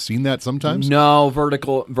 I've seen that sometimes. No,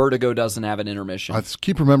 Vertigo doesn't have an intermission. I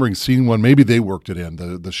keep remembering seeing one. Maybe they worked it in,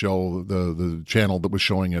 the show, the channel that was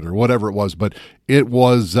showing it or whatever it was. But it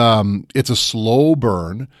was, it's a slow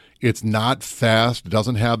burn. It's not fast. It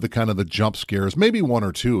doesn't have the kind of the jump scares, maybe one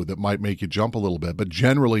or two that might make you jump a little bit. But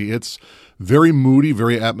generally, it's very moody,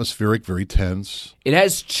 very atmospheric, very tense. It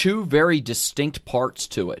has two very distinct parts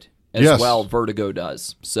to it as Yes. well, Vertigo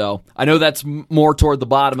does. So I know that's more toward the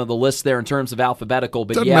bottom of the list there in terms of alphabetical,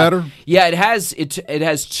 but Doesn't matter. Yeah, it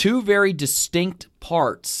has two very distinct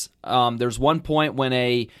parts. There's one point when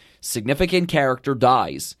a significant character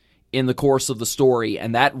dies in the course of the story,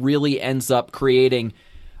 and that really ends up creating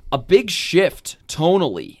a big shift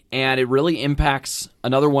tonally, and it really impacts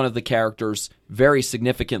another one of the characters very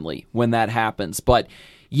significantly when that happens. But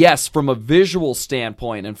yes, from a visual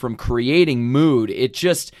standpoint and from creating mood, it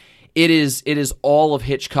is all of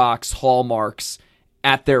Hitchcock's hallmarks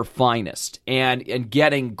at their finest, and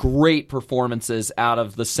getting great performances out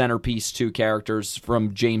of the centerpiece two characters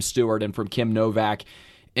from James Stewart and from Kim Novak.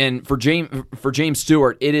 And for James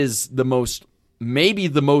Stewart, it is maybe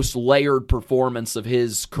the most layered performance of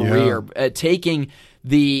his career, taking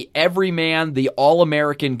the everyman, the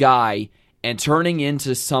all-American guy, and turning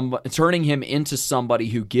him into somebody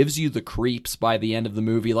who gives you the creeps by the end of the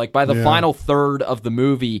movie. Like by the final third of the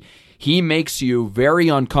movie, he makes you very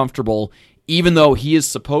uncomfortable, even though he is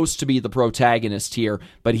supposed to be the protagonist here,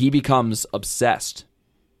 but he becomes obsessed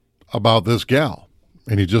about this gal,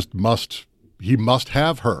 and he must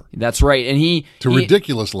have her. That's right. And he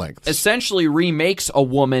ridiculous lengths. Essentially remakes a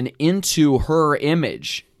woman into her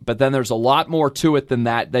image, but then there's a lot more to it than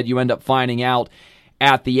that you end up finding out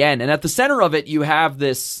at the end. And at the center of it, you have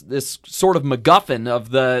this sort of MacGuffin of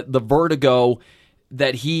the vertigo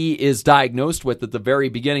that he is diagnosed with at the very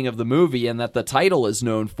beginning of the movie and that the title is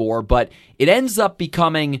known for, but it ends up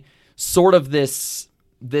becoming sort of this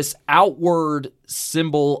outward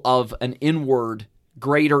symbol of an inward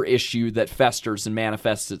greater issue that festers and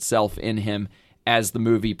manifests itself in him as the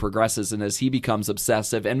movie progresses and as he becomes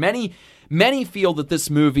obsessive. And many feel that this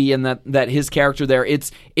movie and that his character there,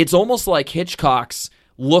 it's almost like Hitchcock's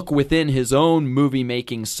look within his own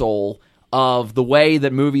movie-making soul of the way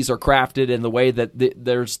that movies are crafted and the way that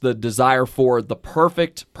there's the desire for the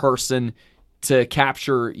perfect person to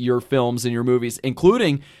capture your films and your movies,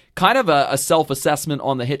 including kind of a self-assessment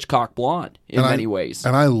on the Hitchcock blonde in many ways.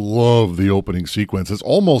 And I love the opening sequence. It's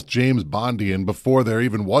almost James Bondian before there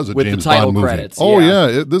even was a with James the title Bond movie. Credits. Oh,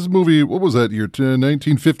 yeah. This movie, what was that year?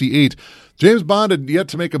 1958. James Bond had yet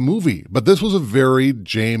to make a movie, but this was a very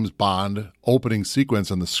James Bond opening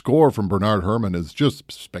sequence, and the score from Bernard Herrmann is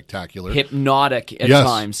just spectacular. Hypnotic at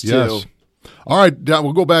times, too. Yes. All right,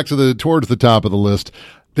 we'll go back towards the top of the list.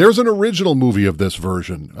 There's an original movie of this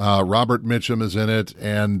version. Robert Mitchum is in it,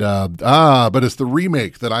 and but it's the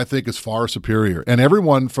remake that I think is far superior. And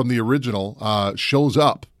everyone from the original shows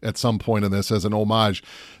up at some point in this as an homage.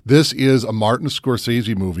 This is a Martin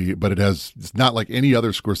Scorsese movie, but it's not like any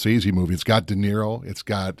other Scorsese movie. It's got De Niro, it's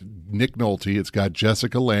got Nick Nolte, it's got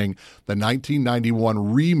Jessica Lange. The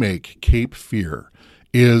 1991 remake, Cape Fear,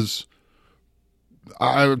 is...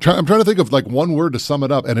 I'm trying to think of like one word to sum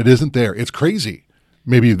it up, and it isn't there. It's crazy.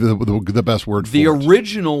 Maybe the best word for it. The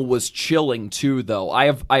original was chilling too, though. I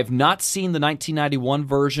have not seen the 1991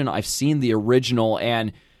 version. I've seen the original,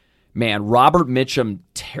 and man, Robert Mitchum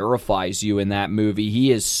terrifies you in that movie.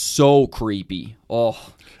 He is so creepy.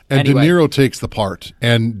 Oh. And anyway. De Niro takes the part.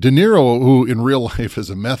 And De Niro, who in real life is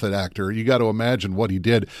a method actor, you got to imagine what he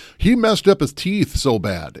did. He messed up his teeth so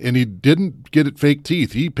bad, and he didn't get fake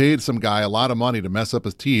teeth. He paid some guy a lot of money to mess up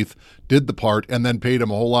his teeth, did the part, and then paid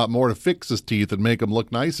him a whole lot more to fix his teeth and make him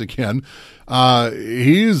look nice again.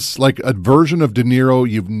 He's like a version of De Niro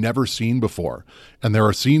you've never seen before. And there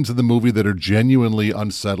are scenes in the movie that are genuinely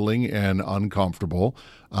unsettling and uncomfortable.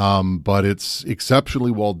 But it's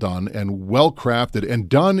exceptionally well done and well crafted and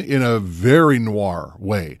done in a very noir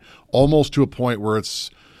way, almost to a point where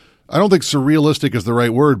I don't think surrealistic is the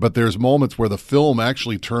right word, but there's moments where the film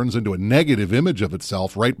actually turns into a negative image of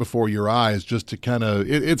itself right before your eyes, just to kind of,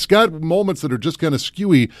 it's got moments that are just kind of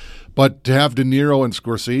skewy, but to have De Niro and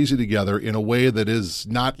Scorsese together in a way that is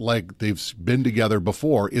not like they've been together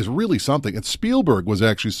before is really something. And Spielberg was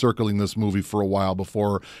actually circling this movie for a while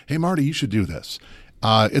before, hey, Marty, you should do this.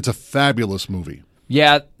 It's a fabulous movie.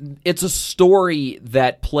 Yeah, it's a story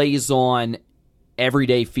that plays on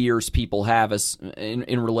everyday fears people have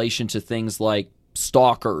in relation to things like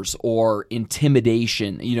stalkers or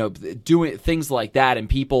intimidation, doing things like that, and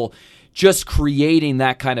people just creating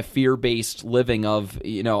that kind of fear-based living of,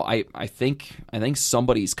 I think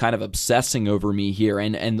somebody's kind of obsessing over me here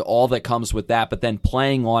and all that comes with that, but then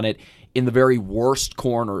playing on it in the very worst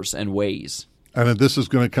corners and ways. And this is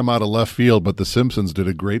going to come out of left field, but The Simpsons did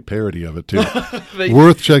a great parody of it, too.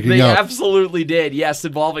 Worth checking out. They absolutely did, yes,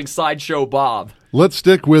 involving Sideshow Bob. Let's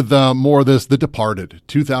stick with more of this. The Departed,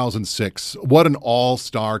 2006. What an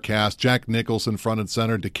all-star cast. Jack Nicholson front and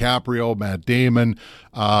center, DiCaprio, Matt Damon.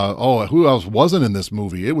 Who else wasn't in this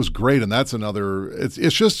movie? It was great, and that's another... It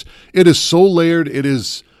is so layered. It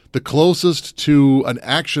is the closest to an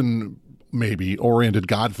action, maybe, oriented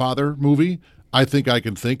Godfather movie I think I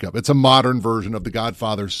can think of. It's a modern version of The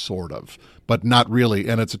Godfather, sort of, but not really.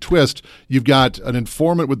 And it's a twist. You've got an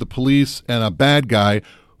informant with the police and a bad guy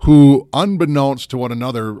who, unbeknownst to one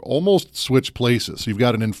another, almost switch places. You've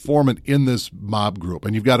got an informant in this mob group,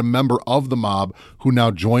 and you've got a member of the mob who now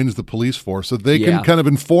joins the police force, so they can kind of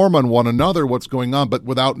inform on one another what's going on, but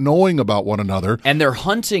without knowing about one another. And they're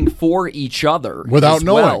hunting for each other without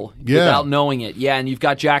knowing. Well, without knowing it. Yeah, and you've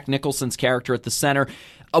got Jack Nicholson's character at the center.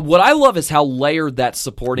 What I love is how layered that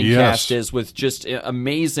supporting cast is, with just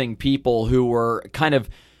amazing people who were kind of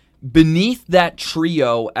beneath that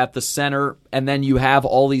trio at the center, and then you have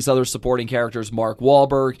all these other supporting characters. Mark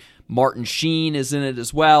Wahlberg, Martin Sheen is in it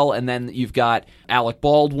as well, and then you've got Alec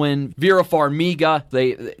Baldwin, Vera Farmiga.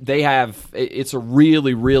 They have, it's a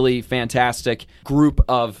really, really fantastic group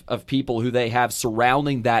of people who they have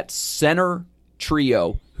surrounding that center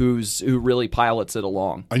trio who really pilots it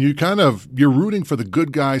along. And you're rooting for the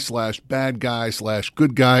good guy / bad guy /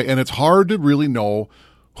 good guy, and it's hard to really know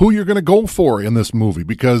who you're going to go for in this movie,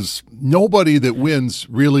 because nobody that wins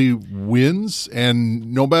really wins,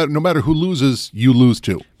 and no matter who loses, you lose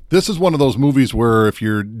too. This is one of those movies where if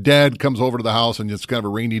your dad comes over to the house and it's kind of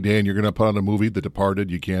a rainy day and you're going to put on a movie, The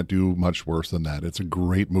Departed, you can't do much worse than that. It's a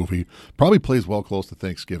great movie. Probably plays well close to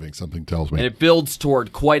Thanksgiving, something tells me. And it builds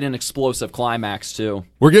toward quite an explosive climax, too.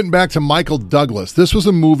 We're getting back to Michael Douglas. This was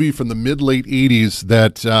a movie from the mid-late 80s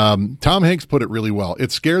that Tom Hanks put it really well.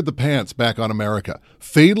 It scared the pants back on America.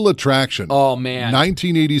 Fatal Attraction. Oh, man.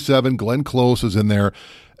 1987, Glenn Close is in there.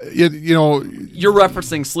 You're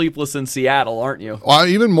referencing Sleepless in Seattle, aren't you?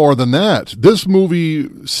 Even more than that. This movie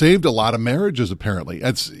saved a lot of marriages, apparently.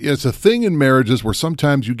 It's a thing in marriages where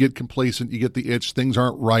sometimes you get complacent, you get the itch, things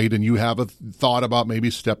aren't right, and you have a thought about maybe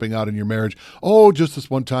stepping out in your marriage. Oh, just this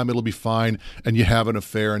one time, it'll be fine, and you have an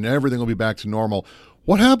affair, and everything will be back to normal.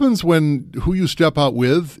 What happens when who you step out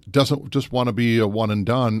with doesn't just want to be a one and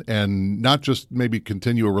done and not just maybe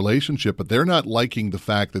continue a relationship, but they're not liking the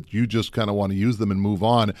fact that you just kind of want to use them and move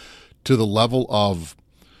on to the level of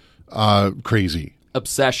crazy?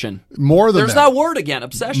 Obsession. More than There's that word again,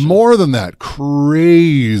 obsession. More than that,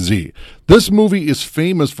 crazy. This movie is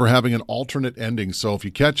famous for having an alternate ending, so if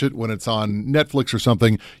you catch it when it's on Netflix or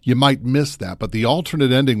something, you might miss that. But the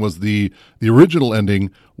alternate ending was the original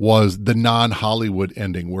ending was the non-Hollywood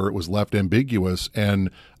ending, where it was left ambiguous, and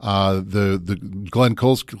the Glenn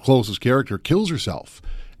Close's character kills herself.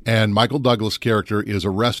 And Michael Douglas' character is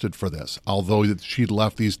arrested for this, although she'd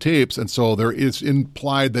left these tapes. And so there is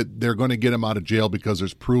implied that they're going to get him out of jail because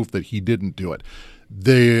there's proof that he didn't do it.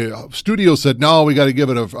 The studio said, no, we got to give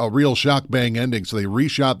it a real shock bang ending. So they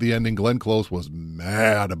reshot the ending. Glenn Close was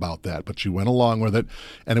mad about that, but she went along with it.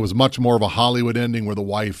 And it was much more of a Hollywood ending where the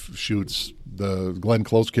wife shoots the Glenn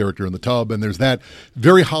Close character in the tub. And there's that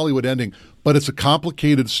very Hollywood ending. But it's a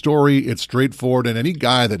complicated story. It's straightforward. And any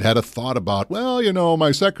guy that had a thought about, well,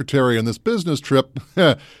 my secretary on this business trip,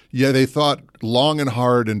 yeah, they thought long and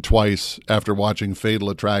hard and twice after watching Fatal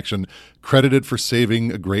Attraction, credited for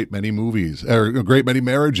saving a great many movies, or a great many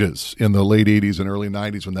marriages in the late 80s and early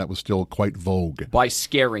 90s when that was still quite vogue. By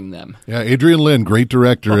scaring them. Yeah, Adrian Lyne, great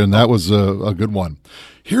director, and that was a good one.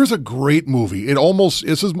 Here's a great movie.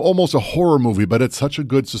 This is almost a horror movie, but it's such a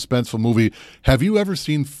good suspenseful movie. Have you ever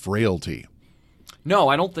seen Frailty? No,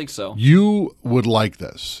 I don't think so. You would like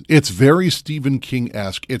this. It's very Stephen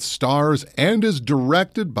King-esque. It stars and is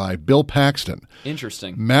directed by Bill Paxton.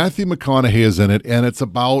 Interesting. Matthew McConaughey is in it, and it's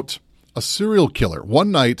about a serial killer.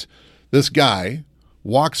 One night, this guy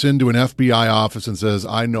walks into an FBI office and says,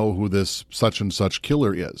 I know who this such-and-such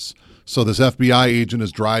killer is. So this FBI agent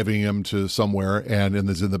is driving him to somewhere, and in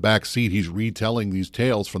the back seat, he's retelling these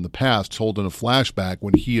tales from the past, told in a flashback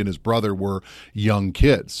when he and his brother were young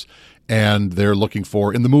kids. And they're looking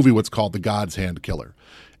for, in the movie, what's called the God's Hand Killer.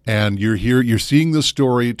 And you're seeing this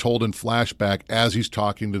story told in flashback as he's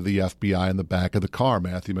talking to the FBI in the back of the car,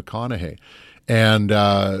 Matthew McConaughey. And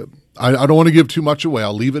I don't want to give too much away.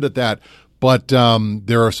 I'll leave it at that. But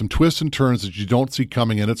there are some twists and turns that you don't see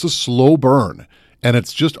coming, and it's a slow burn. And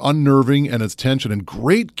it's just unnerving, and it's tension. And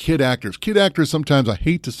great kid actors. Kid actors, sometimes, I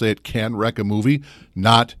hate to say it, can wreck a movie.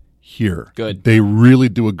 Not here. Good. They really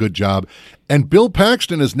do a good job. And Bill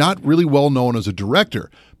Paxton is not really well known as a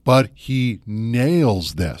director, but he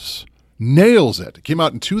nails this. Nails it. It came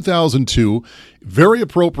out in 2002. Very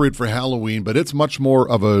appropriate for Halloween, but it's much more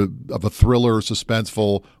of a thriller,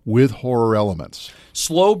 suspenseful, with horror elements.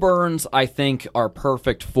 Slow burns, I think, are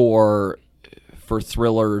perfect for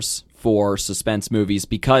thrillers, for suspense movies,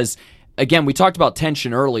 because, again, we talked about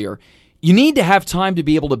tension earlier. You need to have time to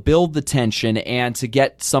be able to build the tension and to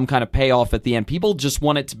get some kind of payoff at the end. People just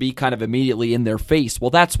want it to be kind of immediately in their face.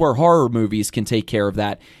 Well, that's where horror movies can take care of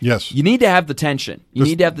that. Yes. You need to have the tension. You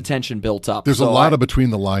need to have the tension built up. There's a lot of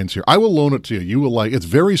between the lines here. I will loan it to you. You will like. It's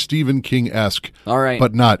very Stephen King-esque. All right.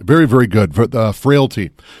 But not. Very, very good.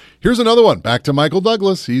 Frailty. Here's another one. Back to Michael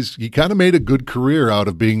Douglas. He kind of made a good career out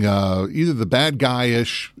of being either the bad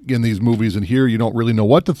guy-ish in these movies, and here you don't really know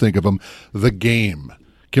what to think of him. The Game.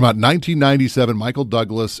 Came out in 1997, Michael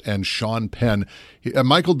Douglas and Sean Penn.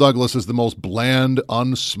 Michael Douglas is the most bland,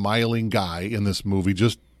 unsmiling guy in this movie,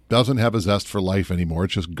 just doesn't have a zest for life anymore.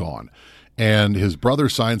 It's just gone. And his brother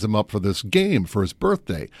signs him up for this game for his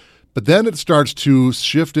birthday. But then it starts to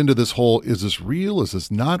shift into this whole, is this real? Is this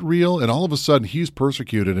not real? And all of a sudden he's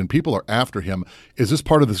persecuted and people are after him. Is this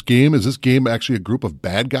part of this game? Is this game actually a group of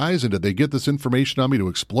bad guys? And did they get this information on me to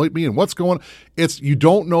exploit me? And what's going on? You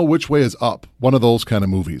don't know which way is up, one of those kind of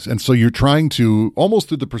movies. And so you're trying to, almost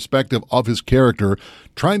through the perspective of his character,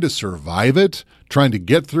 trying to survive it, trying to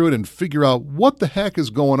get through it and figure out what the heck is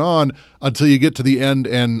going on until you get to the end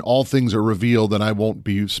and all things are revealed. And I won't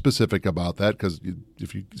be specific about that because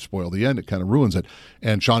if you spoil the end, it kind of ruins it.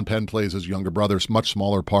 And Sean Penn plays his younger brother, much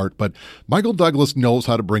smaller part. But Michael Douglas knows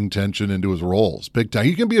how to bring tension into his roles big time.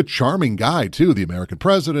 He can be a charming guy, too, the American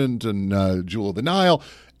president and Jewel of the Nile.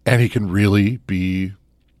 And he can really be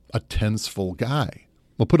a tenseful guy.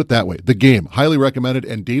 We'll put it that way. The Game, highly recommended,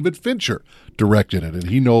 and David Fincher directed it, and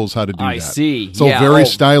he knows how to do that. I see. So very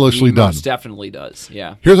stylishly done. Most definitely does,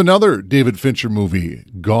 yeah. Here's another David Fincher movie,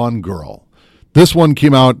 Gone Girl. This one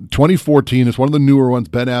came out 2014. It's one of the newer ones,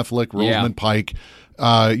 Ben Affleck, Rosamund Pike.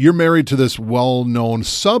 You're married to this well-known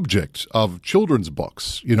subject of children's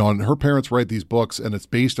books, and her parents write these books, and it's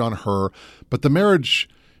based on her, but the marriage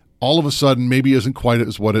all of a sudden maybe isn't quite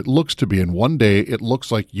as what it looks to be, and one day it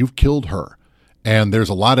looks like you've killed her. And there's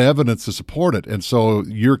a lot of evidence to support it. And so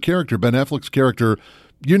your character, Ben Affleck's character,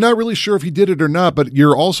 you're not really sure if he did it or not, but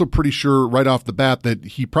you're also pretty sure right off the bat that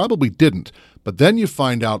he probably didn't. But then you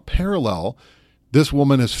find out parallel, this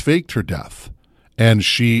woman has faked her death. And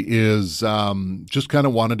she is just kind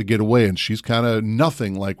of wanted to get away. And she's kind of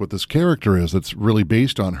nothing like what this character is that's really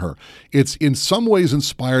based on her. It's in some ways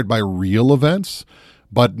inspired by real events,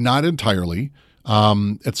 but not entirely.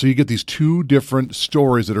 And so you get these two different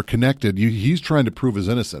stories that are connected. He's trying to prove his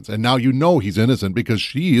innocence. And now he's innocent because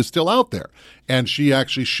she is still out there. And she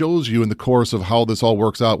actually shows you in the course of how this all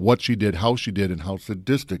works out, what she did, and how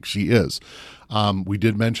sadistic she is. We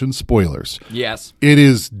did mention spoilers. Yes. It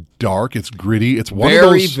is dark. It's gritty. It's one of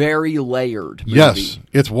those... Very, very layered movie. Yes.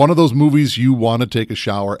 It's one of those movies you want to take a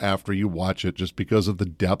shower after you watch it just because of the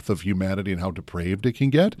depth of humanity and how depraved it can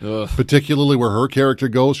get. Ugh. Particularly where her character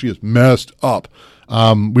goes. She is messed up.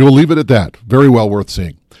 We will leave it at that. Very well worth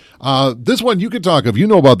seeing. This one you could talk of. You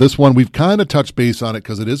know about this one. We've kind of touched base on it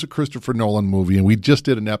because it is a Christopher Nolan movie, and we just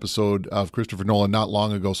did an episode of Christopher Nolan not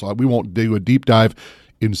long ago, so we won't do a deep dive.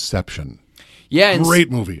 Inception. Yeah, great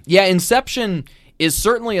movie. Yeah, Inception is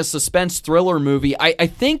certainly a suspense thriller movie. I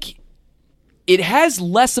think it has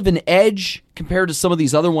less of an edge compared to some of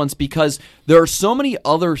these other ones because there are so many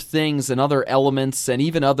other things and other elements and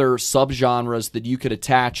even other subgenres that you could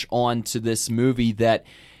attach onto this movie that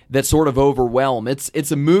sort of overwhelm.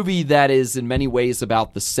 It's a movie that is in many ways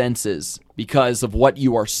about the senses because of what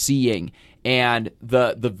you are seeing and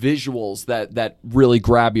the visuals that really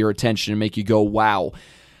grab your attention and make you go, wow.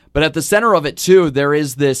 But at the center of it, too, there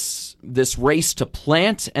is this race to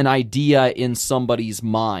plant an idea in somebody's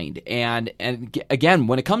mind. And again,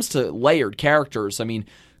 when it comes to layered characters, I mean,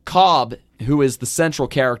 Cobb, who is the central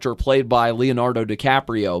character played by Leonardo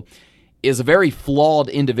DiCaprio, is a very flawed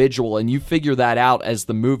individual. And you figure that out as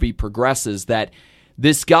the movie progresses, that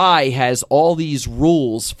this guy has all these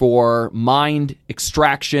rules for mind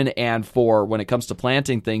extraction and for when it comes to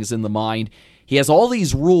planting things in the mind. He has all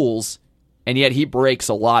these rules, and yet he breaks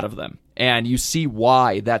a lot of them. And you see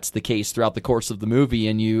why that's the case throughout the course of the movie,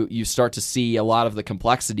 and you start to see a lot of the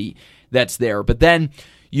complexity that's there. But then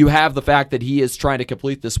you have the fact that he is trying to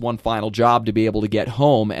complete this one final job to be able to get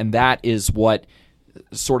home, and that is what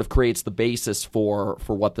sort of creates the basis for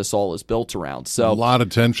what this all is built around. So a lot of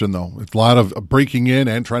tension, though. It's a lot of breaking in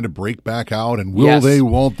and trying to break back out, and will they,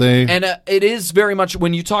 won't they? And it is very much,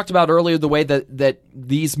 when you talked about earlier, the way that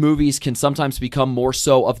these movies can sometimes become more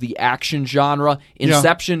so of the action genre.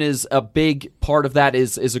 Inception is a big part of that,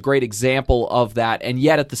 is a great example of that, and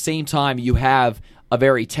yet at the same time, you have a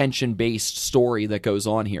very tension-based story that goes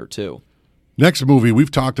on here, too. Next movie,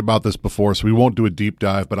 we've talked about this before, so we won't do a deep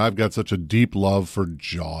dive, but I've got such a deep love for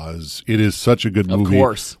Jaws. It is such a good movie. Of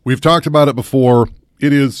course. We've talked about it before.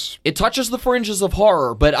 It touches the fringes of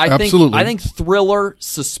horror, but I think thriller,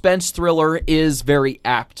 suspense thriller is very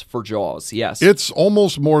apt for Jaws, yes. It's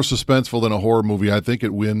almost more suspenseful than a horror movie. I think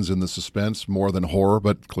it wins in the suspense more than horror,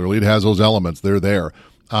 but clearly it has those elements. They're there.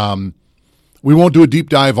 We won't do a deep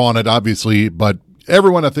dive on it, obviously, but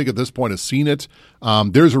everyone, I think, at this point has seen it.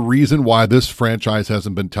 There's a reason why this franchise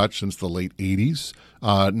hasn't been touched since the late 80s.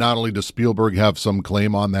 Not only does Spielberg have some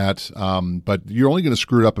claim on that, but you're only going to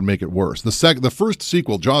screw it up and make it worse. The first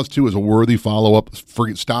sequel, Jaws 2, is a worthy follow-up.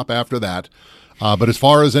 Stop after that. But as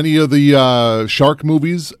far as any of the shark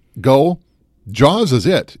movies go, Jaws is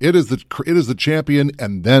it. It is the champion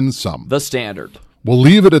and then some. The standard. We'll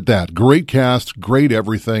leave it at that. Great cast, great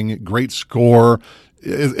everything, great score.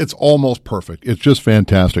 it's almost perfect. It's just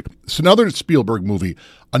fantastic. It's another Spielberg movie,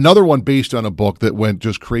 another one based on a book that went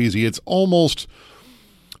just crazy. It's almost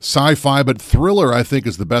sci-fi, but thriller, I think,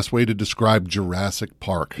 is the best way to describe Jurassic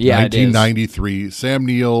Park. Yeah, 1993. Sam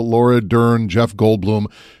Neill, Laura Dern, Jeff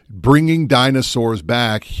Goldblum, bringing dinosaurs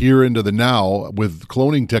back here into the now with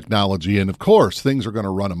cloning technology, and of course, things are going to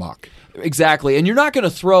run amok. Exactly, and you're not going to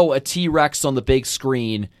throw a T-Rex on the big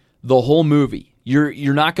screen the whole movie.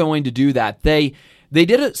 You're not going to do that. They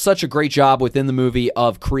did such a great job within the movie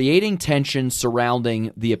of creating tension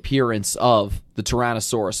surrounding the appearance of the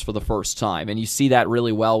Tyrannosaurus for the first time, and you see that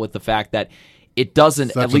really well with the fact that it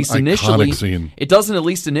doesn't, at least initially,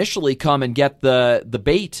 come and get the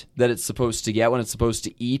bait that it's supposed to get when it's supposed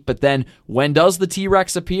to eat. But then, when does the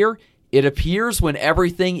T-Rex appear? It appears when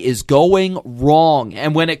everything is going wrong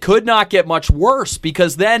and when it could not get much worse,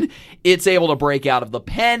 because then it's able to break out of the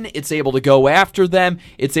pen, it's able to go after them,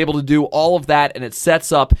 it's able to do all of that, and it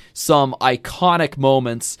sets up some iconic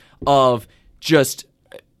moments of just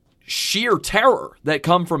sheer terror that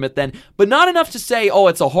come from it then, but not enough to say, oh,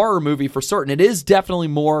 it's a horror movie for certain. It is definitely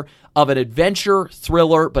more of an adventure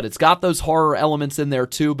thriller, but it's got those horror elements in there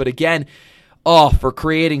too. But again, for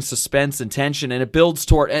creating suspense and tension, and it builds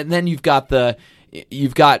toward, and then you've got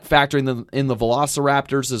factoring in the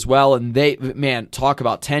velociraptors as well, and talk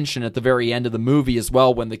about tension at the very end of the movie as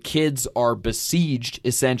well, when the kids are besieged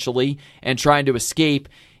essentially and trying to escape.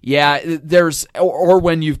 Yeah, or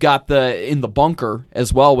when you've got in the bunker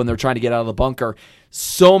as well, when they're trying to get out of the bunker.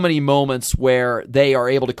 So many moments where they are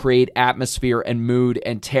able to create atmosphere and mood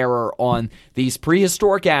and terror on these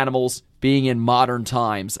prehistoric animals being in modern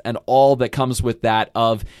times, and all that comes with that,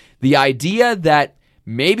 of the idea that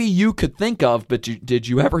maybe you could think of, but did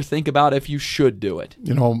you ever think about if you should do it?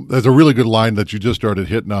 You know, there's a really good line that you just started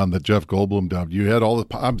hitting on that Jeff Goldblum dubbed. You had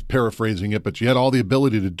I'm paraphrasing it, but you had all the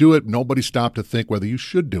ability to do it. Nobody stopped to think whether you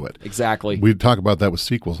should do it. Exactly. We talk about that with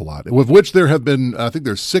sequels a lot, with which there have been, I think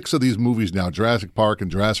there's 6 of these movies now, Jurassic Park and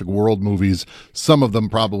Jurassic World movies. Some of them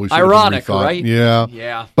probably should ironic, have been rethought. Right?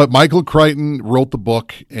 Yeah. But Michael Crichton wrote the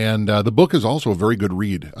book, and the book is also a very good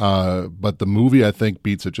read. But the movie, I think,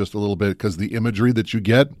 beats it just a little bit, because the imagery that you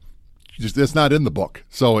get, it's not in the book.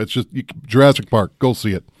 So it's just Jurassic Park. Go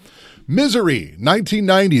see it. Misery,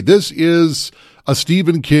 1990. This is a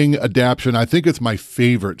Stephen King adaptation. I think it's my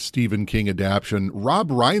favorite Stephen King adaptation. Rob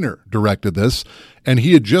Reiner directed this, and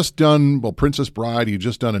he had just done, Princess Bride. He had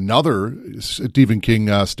just done another Stephen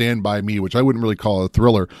King Stand By Me, which I wouldn't really call a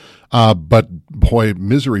thriller. But boy,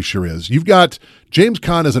 Misery sure is. You've got James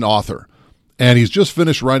Caan as an author. And he's just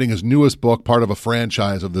finished writing his newest book, part of a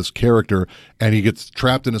franchise of this character, and he gets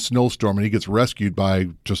trapped in a snowstorm, and he gets rescued by,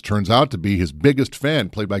 just turns out to be, his biggest fan,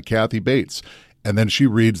 played by Kathy Bates. And then she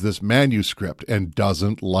reads this manuscript and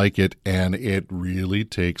doesn't like it, and it really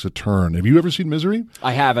takes a turn. Have you ever seen Misery?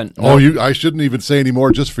 I haven't. No. I shouldn't even say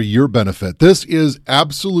anymore, just for your benefit. This is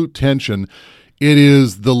absolute tension. It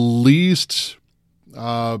is the least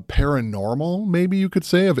paranormal, maybe you could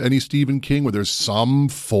say, of any Stephen King, where there's some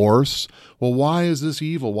force. Well, why is this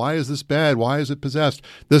evil? Why is this bad? Why is it possessed?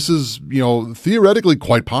 This is, theoretically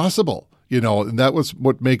quite possible, and that was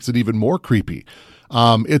what makes it even more creepy.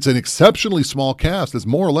 It's an exceptionally small cast. It's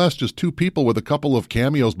more or less just 2 people with a couple of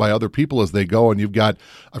cameos by other people as they go. And you've got,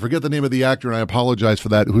 I forget the name of the actor, and I apologize for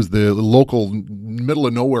that, who's the local middle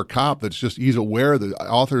of nowhere cop he's aware the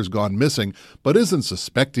author's gone missing, but isn't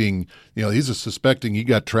suspecting, he's just suspecting he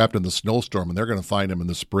got trapped in the snowstorm and they're going to find him in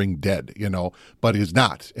the spring dead, but he's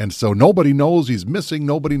not. And so nobody knows he's missing.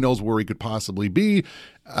 Nobody knows where he could possibly be.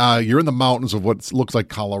 You're in the mountains of what looks like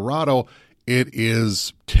Colorado. It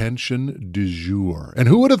is tension du jour. And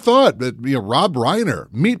who would have thought that Rob Reiner,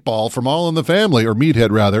 Meatball from All in the Family, or Meathead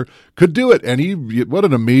rather, could do it? And what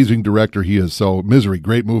an amazing director he is. So Misery,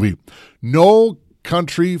 great movie. No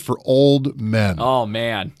Country for Old Men. Oh,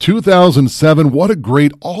 man. 2007. What a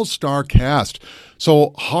great all-star cast. So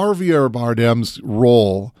Javier Bardem's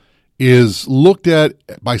role is looked at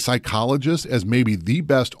by psychologists as maybe the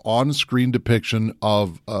best on-screen depiction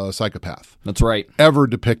of a psychopath. That's right. Ever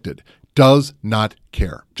depicted. Does not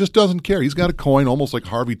care. Just doesn't care. He's got a coin, almost like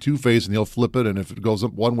Harvey Two-Face, and he'll flip it, and if it goes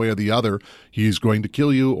up one way or the other, he's going to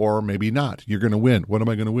kill you, or maybe not. You're going to win. What am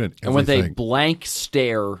I going to win? Everything. And with a blank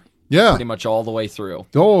stare, pretty much all the way through.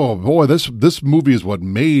 Oh, boy, this movie is what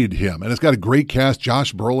made him. And it's got a great cast.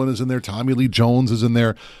 Josh Brolin is in there. Tommy Lee Jones is in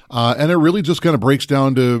there. And it really just kind of breaks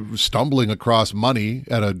down to stumbling across money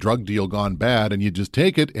at a drug deal gone bad, and you just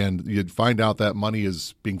take it, and you'd find out that money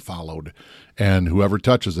is being followed. And whoever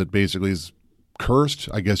touches it basically is cursed,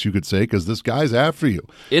 I guess you could say, because this guy's after you.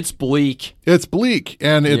 It's bleak. It's bleak,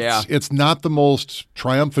 and it's not the most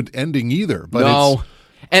triumphant ending either. But no.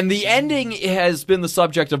 And the ending has been the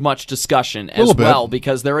subject of much discussion as Little bit. well,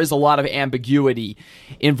 because there is a lot of ambiguity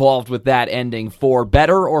involved with that ending, for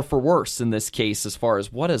better or for worse in this case, as far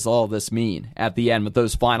as what does all this mean at the end with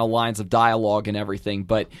those final lines of dialogue and everything.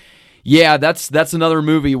 But yeah, that's another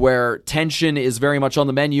movie where tension is very much on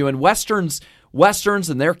the menu, and westerns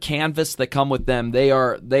and their canvas that come with them, they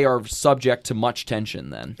are subject to much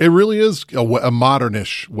tension then. It really is a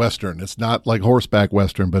modernish Western. It's not like horseback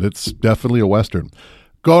Western, but it's definitely a Western.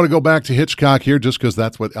 Going to go back to Hitchcock here just because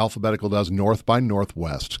that's what Alphabetical does, North by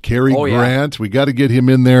Northwest. Cary Grant, we got to get him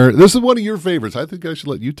in there. This is one of your favorites. I think I should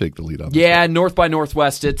let you take the lead on this. Yeah, North by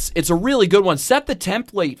Northwest. It's a really good one. Set the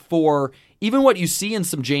template for even what you see in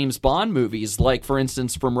some James Bond movies, like, for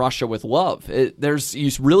instance, From Russia with Love.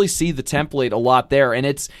 You really see the template a lot there, and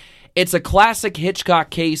it's a classic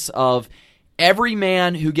Hitchcock case of every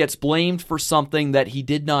man who gets blamed for something that he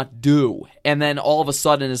did not do, and then all of a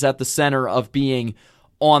sudden is at the center of being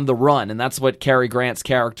on the run. And that's what Cary Grant's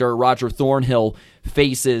character, Roger Thornhill,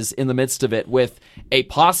 faces in the midst of it, with a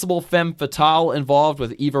possible femme fatale involved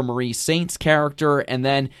with Eva Marie Saint's character, and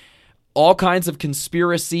then all kinds of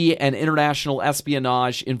conspiracy and international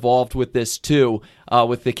espionage involved with this too,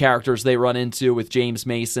 with the characters they run into with James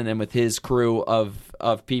Mason and with his crew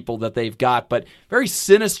of people that they've got, but very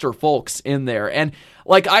sinister folks in there. And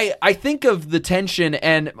like I think of the tension,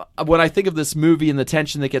 and when I think of this movie and the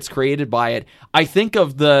tension that gets created by it, I think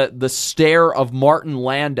of the stare of Martin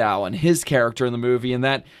Landau and his character in the movie, and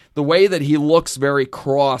that the way that he looks very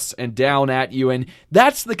cross and down at you, and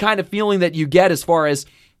that's the kind of feeling that you get as far as,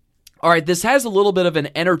 all right, this has a little bit of an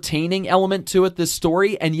entertaining element to it, this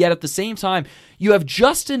story, and yet at the same time, you have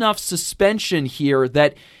just enough suspension here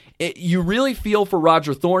that you really feel for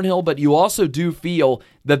Roger Thornhill, but you also do feel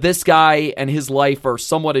that this guy and his life are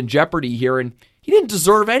somewhat in jeopardy here, and he didn't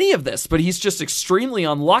deserve any of this, but he's just extremely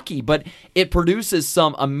unlucky. But it produces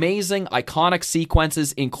some amazing, iconic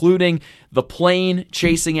sequences, including the plane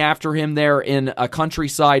chasing after him there in a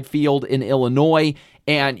countryside field in Illinois.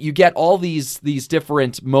 And you get all these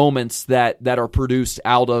different moments that are produced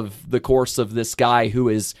out of the course of this guy who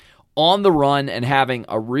is on the run and having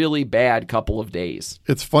a really bad couple of days.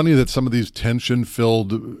 It's funny that some of these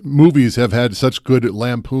tension-filled movies have had such good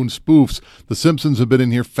lampoon spoofs. The Simpsons have been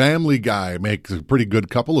in here. Family Guy makes a pretty good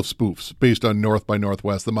couple of spoofs based on North by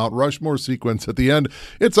Northwest. The Mount Rushmore sequence at the end,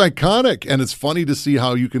 it's iconic, and it's funny to see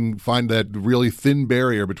how you can find that really thin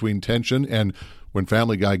barrier between tension and, when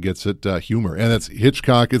Family Guy gets it, humor. And it's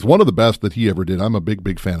Hitchcock. It's one of the best that he ever did. I'm a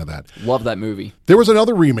big fan of that. Love that movie. There was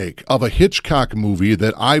another remake of a Hitchcock movie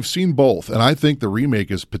that I've seen both, and I think the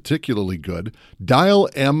remake is particularly good. Dial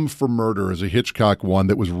M for Murder is a Hitchcock one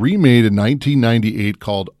that was remade in 1998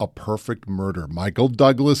 called A Perfect Murder. Michael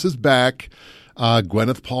Douglas is back.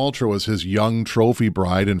 Gwyneth Paltrow is his young trophy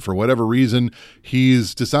bride, and for whatever reason,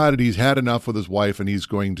 he's decided he's had enough with his wife, and he's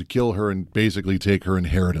going to kill her and basically take her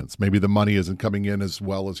inheritance. Maybe the money isn't coming in as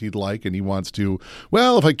well as he'd like, and he wants to,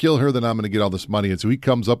 well, if I kill her, then I'm going to get all this money. And so he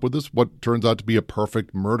comes up with this, what turns out to be a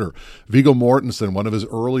perfect murder. Viggo Mortensen, one of his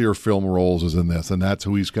earlier film roles, is in this, and that's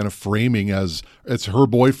who he's kind of framing as it's her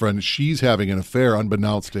boyfriend. She's having an affair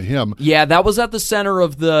unbeknownst to him. Yeah, that was at the center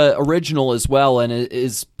of the original as well, and it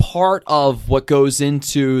is part of what goes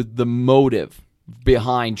into the motive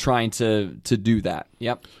behind trying to do that.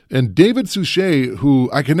 Yep. And David Suchet, who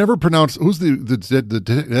I can never pronounce, who's the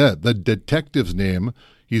detective's name?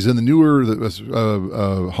 He's in the newer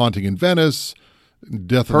Haunting in Venice,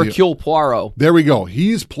 Hercule Poirot. There we go.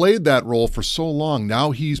 He's played that role for so long.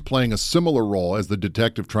 Now he's playing a similar role as the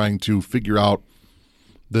detective trying to figure out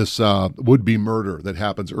this would-be murder that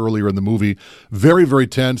happens earlier in the movie. Very, very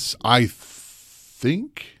tense. I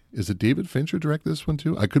think, is it David Fincher direct this one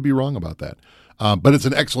too? I could be wrong about that. But it's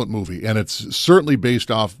an excellent movie, and it's certainly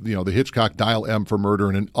based off, the Hitchcock Dial M for Murder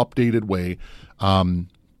in an updated way.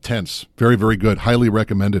 Tense. Very, very good. Highly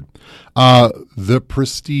recommended. The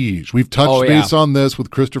Prestige. We've touched base on this with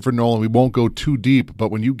Christopher Nolan. We won't go too deep, but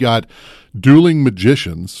when you got dueling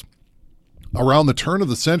magicians around the turn of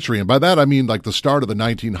the century, and by that I mean like the start of the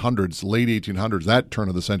 1900s, late 1800s, that turn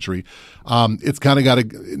of the century, it's kind of got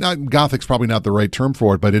Gothic's probably not the right term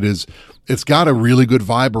for it, but it's got a really good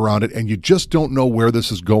vibe around it, and you just don't know where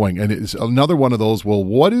this is going. And it's another one of those, well,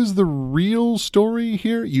 what is the real story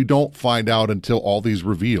here? You don't find out until all these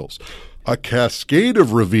reveals. A cascade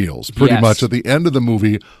of reveals, pretty much, at the end of the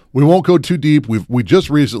movie. We won't go too deep. We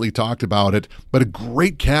just recently talked about it, but a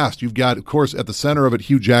great cast. You've got, of course, at the center of it,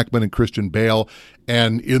 Hugh Jackman and Christian Bale,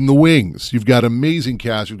 and in the wings, you've got amazing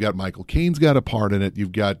cast. You've got Michael Caine's got a part in it.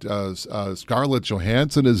 You've got Scarlett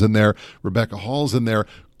Johansson is in there. Rebecca Hall's in there.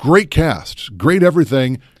 Great cast. Great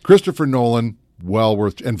everything. Christopher Nolan. well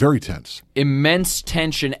worth, and very tense. Immense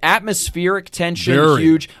tension, atmospheric tension, Very.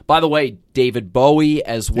 huge. By the way, David Bowie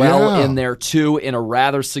as well Yeah. in there too, in a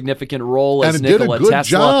rather significant role as And it did a Nikola good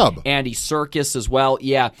Tesla. job. Andy Serkis as well.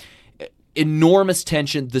 Yeah. Enormous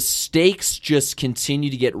tension. The stakes just continue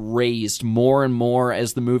to get raised more and more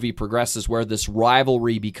as the movie progresses, where this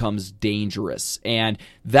rivalry becomes dangerous. And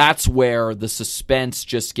that's where the suspense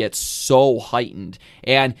just gets so heightened.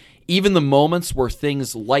 And even the moments where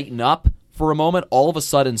things lighten up for a moment, all of a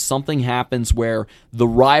sudden something happens where the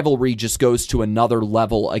rivalry just goes to another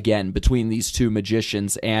level again between these two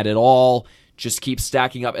magicians, and it all just keeps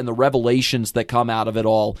stacking up, and the revelations that come out of it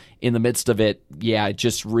all in the midst of it, yeah, it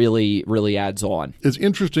just really, really adds on. It's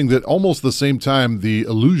interesting that almost the same time The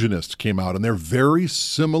Illusionist came out, and they're very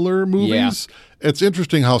similar movies. Yeah. It's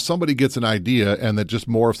interesting how somebody gets an idea and that just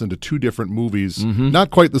morphs into two different movies. Not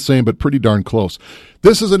quite the same, but pretty darn close.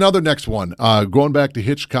 This is another next one, going back to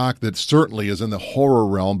Hitchcock, that certainly is in the horror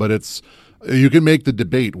realm, but it's you can make the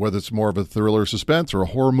debate whether it's more of a thriller suspense or a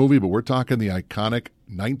horror movie, but we're talking the iconic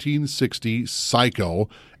 1960 Psycho.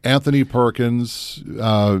 Anthony Perkins,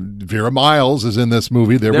 Vera Miles is in this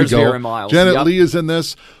movie. There's we go. Vera Miles. Janet Leigh is in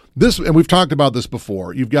this. And we've talked about this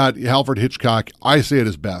before. You've got Alfred Hitchcock. I say it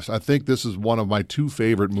is best. I think this is one of my two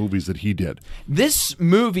favorite movies that he did. This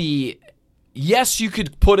movie, yes, you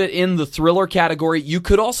could put it in the thriller category. You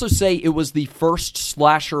could also say it was the first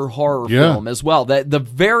slasher horror film as well. That the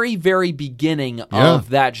very, very beginning of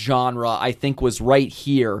that genre, I think, was right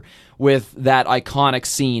here with that iconic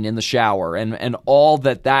scene in the shower and all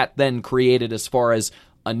that then created as far as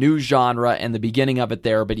a new genre and the beginning of it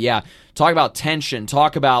there. But yeah, talk about tension,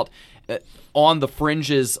 talk about on the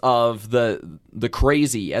fringes of the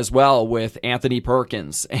crazy as well with Anthony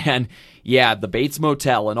Perkins and the Bates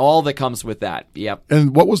Motel and all that comes with that. Yep.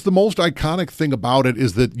 And what was the most iconic thing about it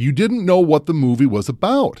is that you didn't know what the movie was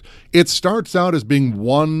about. It starts out as being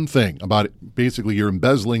one thing about it. Basically, you're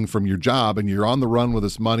embezzling from your job and you're on the run with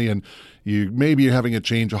this money, and maybe you're having a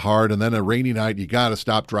change of heart, and then a rainy night, you got to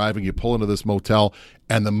stop driving, you pull into this motel,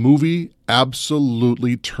 and the movie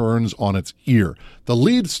absolutely turns on its ear. The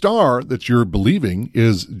lead star that you're believing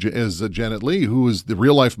is Janet Leigh, who is the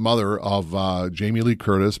real-life mother of Jamie Lee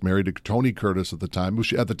Curtis, married to Tony Curtis at the time,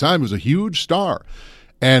 who at the time was a huge star,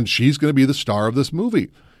 and she's going to be the star of this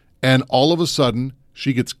movie. And all of a sudden,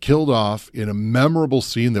 she gets killed off in a memorable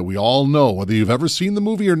scene that we all know, whether you've ever seen the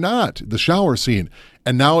movie or not, the shower scene.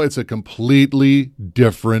 And now it's a completely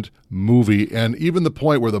different movie. And even the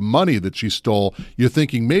point where the money that she stole, you're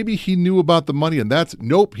thinking maybe he knew about the money, and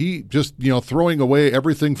nope, he just, throwing away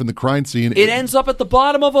everything from the crime scene. It ends up at the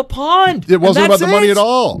bottom of a pond. It wasn't about the money at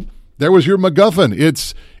all. There was your MacGuffin.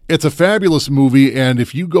 It's a fabulous movie, and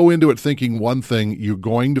if you go into it thinking one thing, you're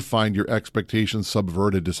going to find your expectations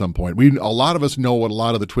subverted to some point. A lot of us know what a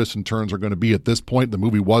lot of the twists and turns are going to be at this point. The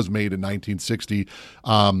movie was made in 1960,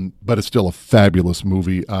 but it's still a fabulous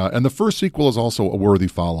movie. And the first sequel is also a worthy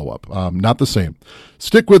follow-up. Not the same.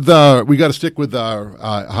 We got to stick with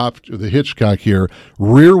the Hitchcock here.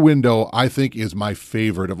 Rear Window, I think, is my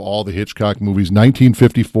favorite of all the Hitchcock movies.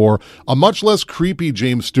 1954, a much less creepy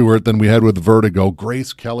James Stewart than we had with Vertigo.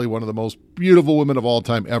 Grace Kelly, one of the most beautiful women of all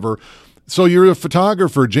time ever. So you're a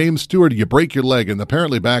photographer, James Stewart, you break your leg, and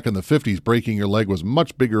apparently back in the 50s, breaking your leg was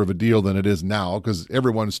much bigger of a deal than it is now because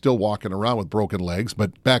everyone's still walking around with broken legs.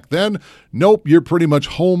 But back then, nope, you're pretty much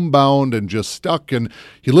homebound and just stuck, and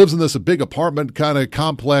he lives in this big apartment kind of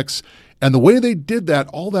complex. And the way they did that,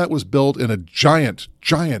 all that was built in a giant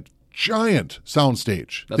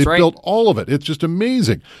soundstage. That's right. They built all of it. It's just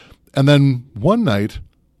amazing. And then one night,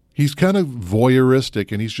 he's kind of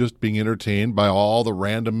voyeuristic, and he's just being entertained by all the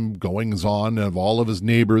random goings-on of all of his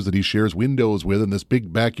neighbors that he shares windows with in this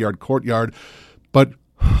big backyard courtyard. But,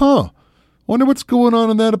 wonder what's going on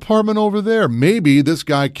in that apartment over there. Maybe this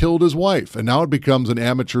guy killed his wife, and now it becomes an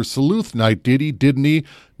amateur sleuth night. Did he? Didn't he?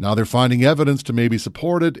 Now they're finding evidence to maybe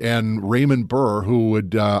support it, and Raymond Burr, who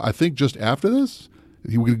would, I think just after this,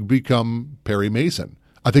 he would become Perry Mason.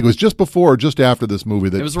 I think it was just before or just after this movie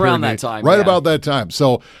that it was around that time, right about that time.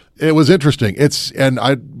 So it was interesting.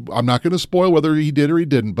 I'm not going to spoil whether he did or he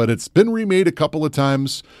didn't, but it's been remade a couple of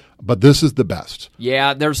times. But this is the best.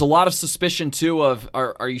 Yeah, there's a lot of suspicion too of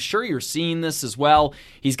are you sure you're seeing this as well?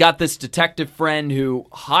 He's got this detective friend who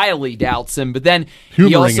highly doubts him, but then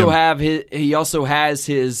he also has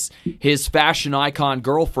his fashion icon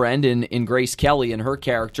girlfriend in Grace Kelly and her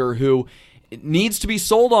character who needs to be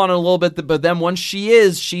sold on it a little bit, but then once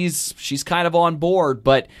she's kind of on board.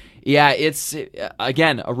 But yeah, it's,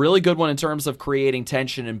 again, a really good one in terms of creating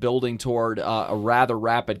tension and building toward a rather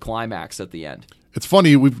rapid climax at the end. It's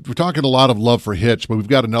funny, we're talking a lot of love for Hitch, but we've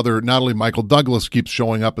got another, not only Michael Douglas keeps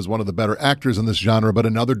showing up as one of the better actors in this genre, but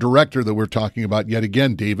another director that we're talking about yet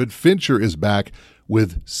again, David Fincher, is back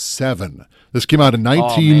with Seven. This came out in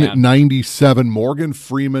 1997. Morgan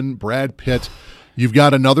Freeman, Brad Pitt. You've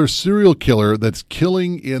got another serial killer that's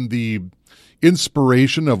killing in the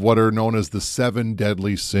inspiration of what are known as the 7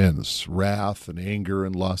 deadly sins, wrath and anger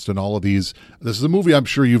and lust and all of these. This is a movie I'm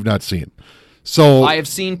sure you've not seen. So I have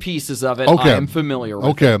seen pieces of it. Okay. I am familiar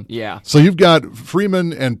with it. Yeah. So you've got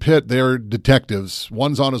Freeman and Pitt, they're detectives.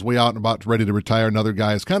 One's on his way out and about ready to retire. Another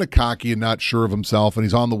guy is kind of cocky and not sure of himself, and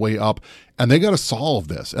he's on the way up. And they got to solve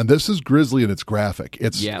this. And this is grisly and it's graphic.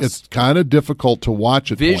 It's kind of difficult to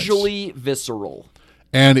watch at Visually points. Visceral.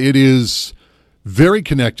 And it is very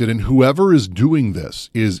connected, and whoever is doing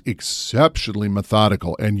this is exceptionally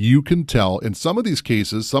methodical. And you can tell in some of these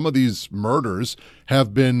cases, some of these murders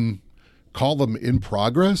have been, call them in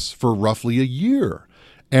progress, for roughly a year.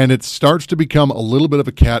 And it starts to become a little bit of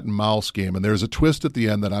a cat and mouse game. And there's a twist at the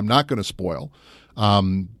end that I'm not going to spoil.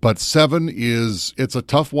 But Seven it's a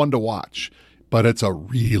tough one to watch, but it's a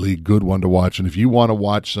really good one to watch. And if you want to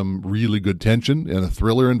watch some really good tension in a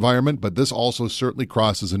thriller environment, but this also certainly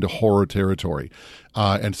crosses into horror territory.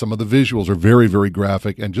 And some of the visuals are very, very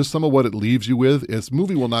graphic. And just some of what it leaves you with, this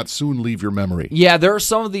movie will not soon leave your memory. Yeah, there are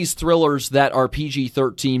some of these thrillers that are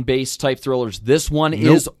PG-13 based type thrillers. This one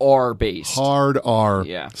is R based. Hard R.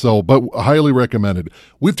 Yeah. So, but highly recommended.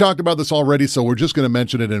 We've talked about this already, so we're just going to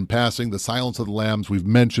mention it in passing. The Silence of the Lambs, we've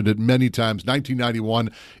mentioned it many times. 1991.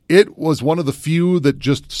 It was one of the few that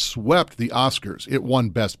just swept the Oscars. It won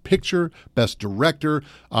Best Picture, Best Director,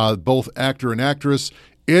 both actor and actress.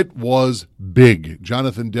 It was big.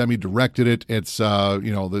 Jonathan Demme directed it. It's,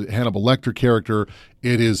 the Hannibal Lecter character.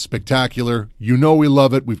 It is spectacular. You know we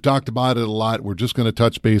love it. We've talked about it a lot. We're just going to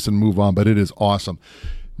touch base and move on, but it is awesome.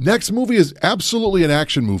 Next movie is absolutely an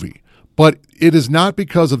action movie, but it is not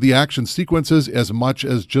because of the action sequences as much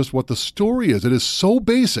as just what the story is. It is so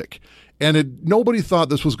basic. And nobody thought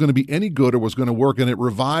this was going to be any good or was going to work, and it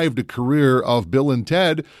revived a career of Bill and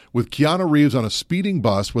Ted with Keanu Reeves on a speeding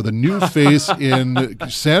bus with a new face in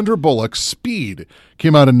Sandra Bullock. Speed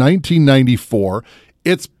came out in 1994.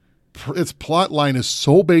 Its plot line is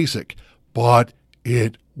so basic, but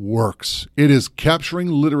it works. It is capturing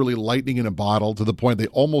literally lightning in a bottle to the point they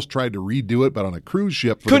almost tried to redo it, but on a cruise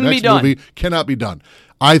ship for the next movie. Cannot be done.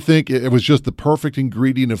 I think it was just the perfect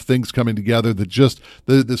ingredient of things coming together. That just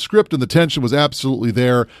the script and the tension was absolutely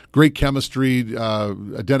there. Great chemistry.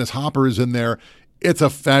 Dennis Hopper is in there. It's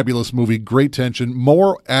a fabulous movie. Great tension.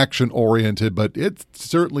 More action oriented, but it's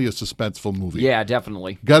certainly a suspenseful movie. Yeah,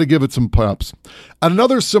 definitely. Got to give it some props.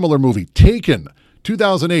 Another similar movie, Taken.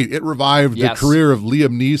 2008, it revived the career of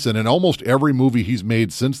Liam Neeson, and almost every movie he's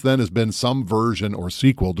made since then has been some version or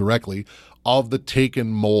sequel directly of the Taken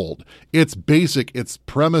mold. It's basic. Its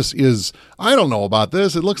premise is, I don't know about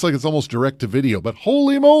this. It looks like it's almost direct to video, but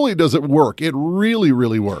holy moly, does it work. It really,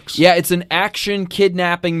 really works. Yeah, it's an action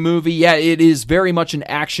kidnapping movie. Yeah, it is very much an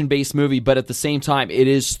action-based movie, but at the same time, it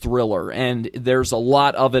is thriller, and there's a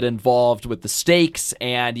lot of it involved with the stakes,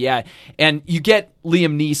 and you get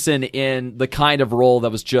Liam Neeson in the kind of role that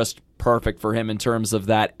was just perfect for him in terms of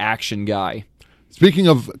that action guy. Speaking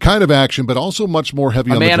of kind of action, but also much more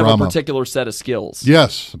heavy on the drama. A man of a particular set of skills.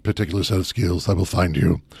 Yes, a particular set of skills. I will find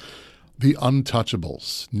you. The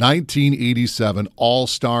Untouchables, 1987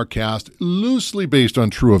 all-star cast, loosely based on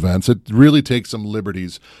true events. It really takes some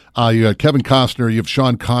liberties. You have Kevin Costner, you have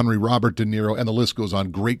Sean Connery, Robert De Niro, and the list goes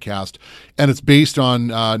on. Great cast. And it's based on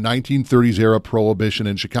 1930s era prohibition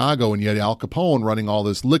in Chicago, and yet Al Capone running all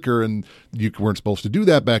this liquor, and you weren't supposed to do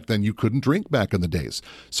that back then. You couldn't drink back in the days.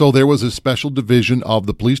 So there was a special division of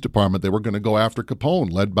the police department. They were going to go after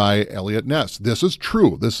Capone, led by Elliot Ness. This is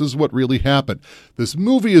true. This is what really happened. This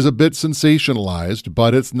movie is a bit sensationalized,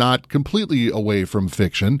 but it's not completely away from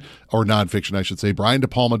fiction, or nonfiction, I should say. Brian De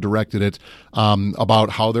Palma directed it, about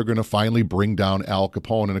how they're going to finally bring down Al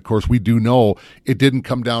Capone. And of course, we do know it didn't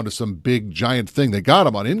come down to some big giant thing. They got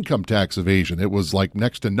him on income tax evasion. It was like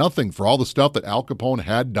next to nothing for all the stuff that Al Capone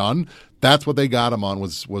had done. That's what they got him on,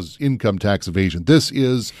 was income tax evasion. This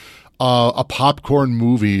is a popcorn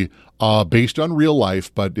movie based on real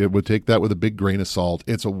life, but it would take that with a big grain of salt.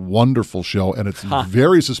 It's a wonderful show, and it's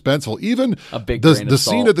very suspenseful. Even the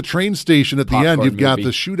scene at the train station at the end, you've got the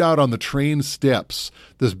shootout on the train steps.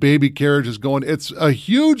 This baby carriage is going. It's a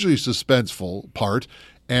hugely suspenseful part,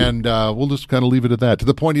 and we'll just kind of leave it at that. To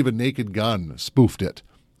the point even Naked Gun spoofed it.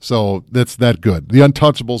 So that's that good. The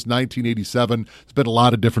Untouchables, 1987. There's been a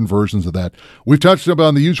lot of different versions of that. We've touched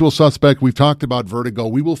on The Usual Suspect. We've talked about Vertigo.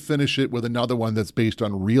 We will finish it with another one that's based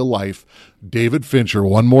on real life. David Fincher,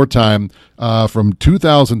 one more time, from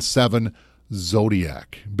 2007,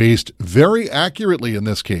 Zodiac, based very accurately in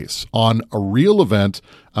this case on a real event.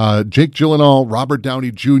 Jake Gyllenhaal, Robert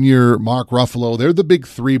Downey Jr., Mark Ruffalo, they're the big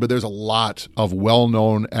three, but there's a lot of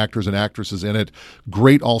well-known actors and actresses in it.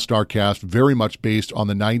 Great all-star cast, very much based on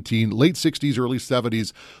the late 60s, early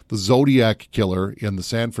 70s, the Zodiac killer in the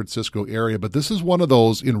San Francisco area. But this is one of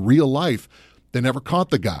those in real life, they never caught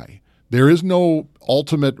the guy. There is no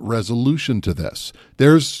ultimate resolution to this.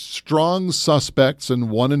 There's strong suspects, and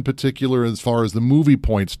one in particular, as far as the movie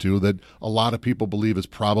points to, that a lot of people believe is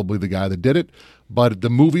probably the guy that did it. But the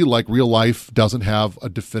movie, like real life, doesn't have a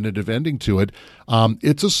definitive ending to it.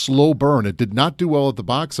 It's a slow burn. It did not do well at the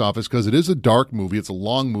box office because it is a dark movie. It's a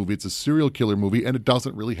long movie. It's a serial killer movie, and it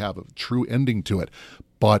doesn't really have a true ending to it.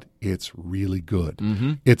 But it's really good.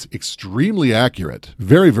 Mm-hmm. It's extremely accurate,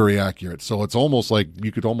 very, very accurate. So it's almost like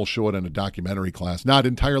you could almost show it in a documentary class. Not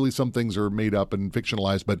entirely, some things are made up and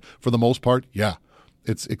fictionalized, but for the most part, yeah.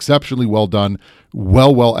 It's exceptionally well done,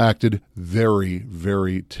 well acted, very,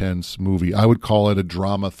 very tense movie. I would call it a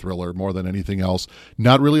drama thriller more than anything else.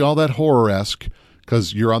 Not really all that horror-esque,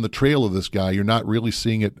 because you're on the trail of this guy. You're not really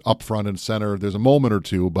seeing it up front and center. There's a moment or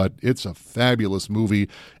two, but it's a fabulous movie,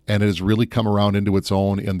 and it has really come around into its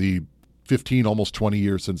own in the 15, almost 20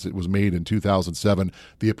 years since it was made in 2007.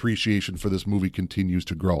 The appreciation for this movie continues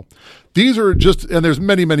to grow. These are just, and there's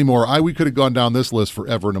many, many more. We could have gone down this list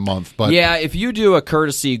forever in a month. But yeah, if you do a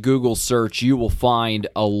courtesy Google search, you will find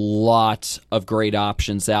a lot of great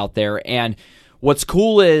options out there. And what's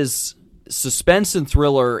cool is suspense and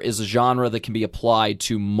thriller is a genre that can be applied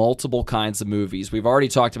to multiple kinds of movies. We've already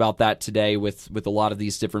talked about that today with a lot of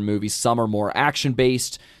these different movies. Some are more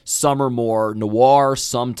action-based, some are more noir,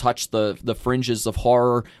 some touch the fringes of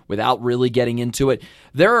horror without really getting into it.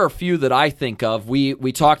 There are a few that I think of. We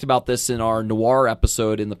talked about this in our noir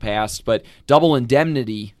episode in the past, but Double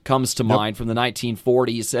Indemnity comes to mind from the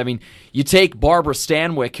 1940s. I mean, you take Barbara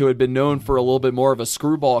Stanwyck, who had been known for a little bit more of a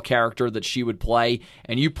screwball character that she would play,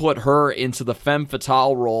 and you put her into the femme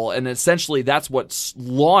fatale role, and essentially that's what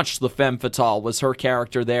launched the femme fatale, was her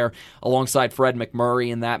character there alongside Fred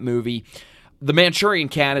McMurray in that movie. The Manchurian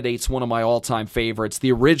Candidate's one of my all-time favorites.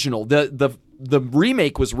 The original, the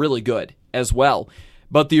remake was really good as well,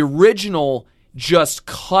 but the original just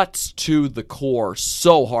cuts to the core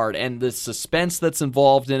so hard, and the suspense that's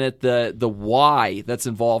involved in it, the why that's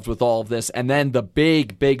involved with all of this, and then the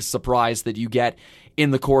big surprise that you get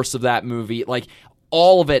in the course of that movie, like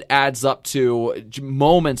all of it adds up to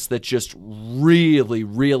moments that just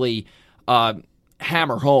really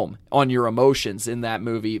hammer home on your emotions in that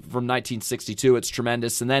movie from 1962. It's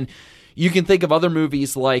tremendous. And then you can think of other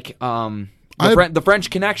movies like The French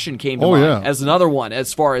Connection came to mind as another one,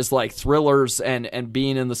 as far as like thrillers and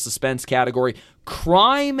being in the suspense category.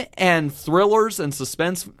 Crime and thrillers and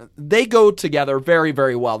suspense, they go together very,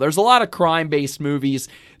 very well. There's a lot of crime-based movies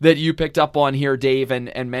that you picked up on here, Dave,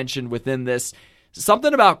 and mentioned within this.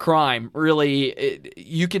 Something about crime, really,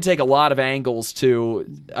 you can take a lot of angles to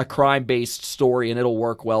a crime-based story, and it'll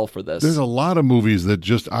work well for this. There's a lot of movies that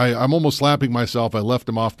just, I'm almost slapping myself. I left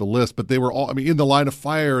them off the list, but they were all, In the Line of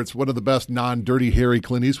Fire, it's one of the best non-Dirty Harry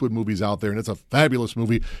Clint Eastwood movies out there, and it's a fabulous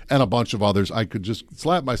movie, and a bunch of others. I could just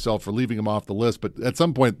slap myself for leaving them off the list, but at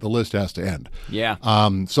some point, the list has to end. Yeah.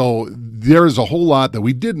 So there's a whole lot that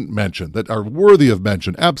we didn't mention that are worthy of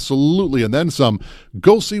mention, absolutely, and then some.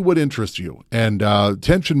 Go see what interests you, and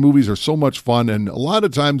tension movies are so much fun, and a lot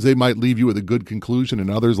of times they might leave you with a good conclusion, and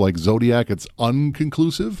others, like Zodiac, it's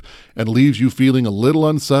unconclusive and leaves you feeling a little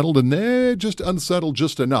unsettled, and just unsettled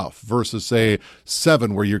just enough, versus, say,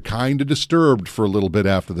 Seven, where you're kind of disturbed for a little bit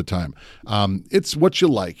after the time. It's what you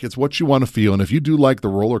like. It's what you want to feel, and if you do like the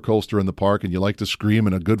roller coaster in the park and you like to scream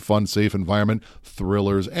in a good, fun, safe environment,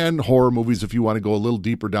 thrillers and horror movies, if you want to go a little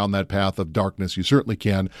deeper down that path of darkness, you certainly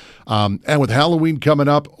can. And with Halloween coming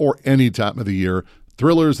up, or any time of the year,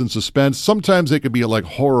 thrillers and suspense, sometimes they could be like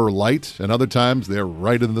horror light, and other times they're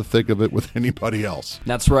right in the thick of it with anybody else.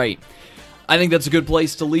 That's right. I think that's a good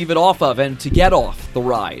place to leave it off of and to get off the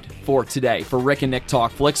ride for today for Rick and Nick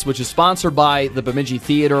Talk Flicks, which is sponsored by the Bemidji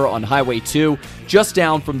Theater on Highway 2, just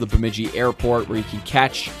down from the Bemidji Airport, where you can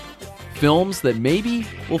catch films that maybe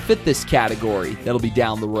will fit this category that'll be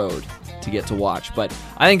down the road to get to watch. But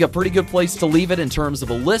I think a pretty good place to leave it in terms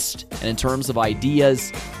of a list and in terms of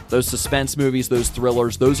ideas. Those suspense movies, those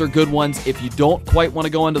thrillers, those are good ones. If you don't quite want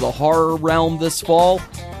to go into the horror realm this fall,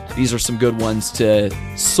 these are some good ones to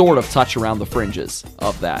sort of touch around the fringes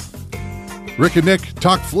of that. Rick and Nick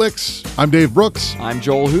Talk Flicks. I'm Dave Brooks. I'm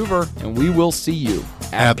Joel Hoover, and we will see you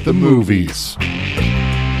At the movies.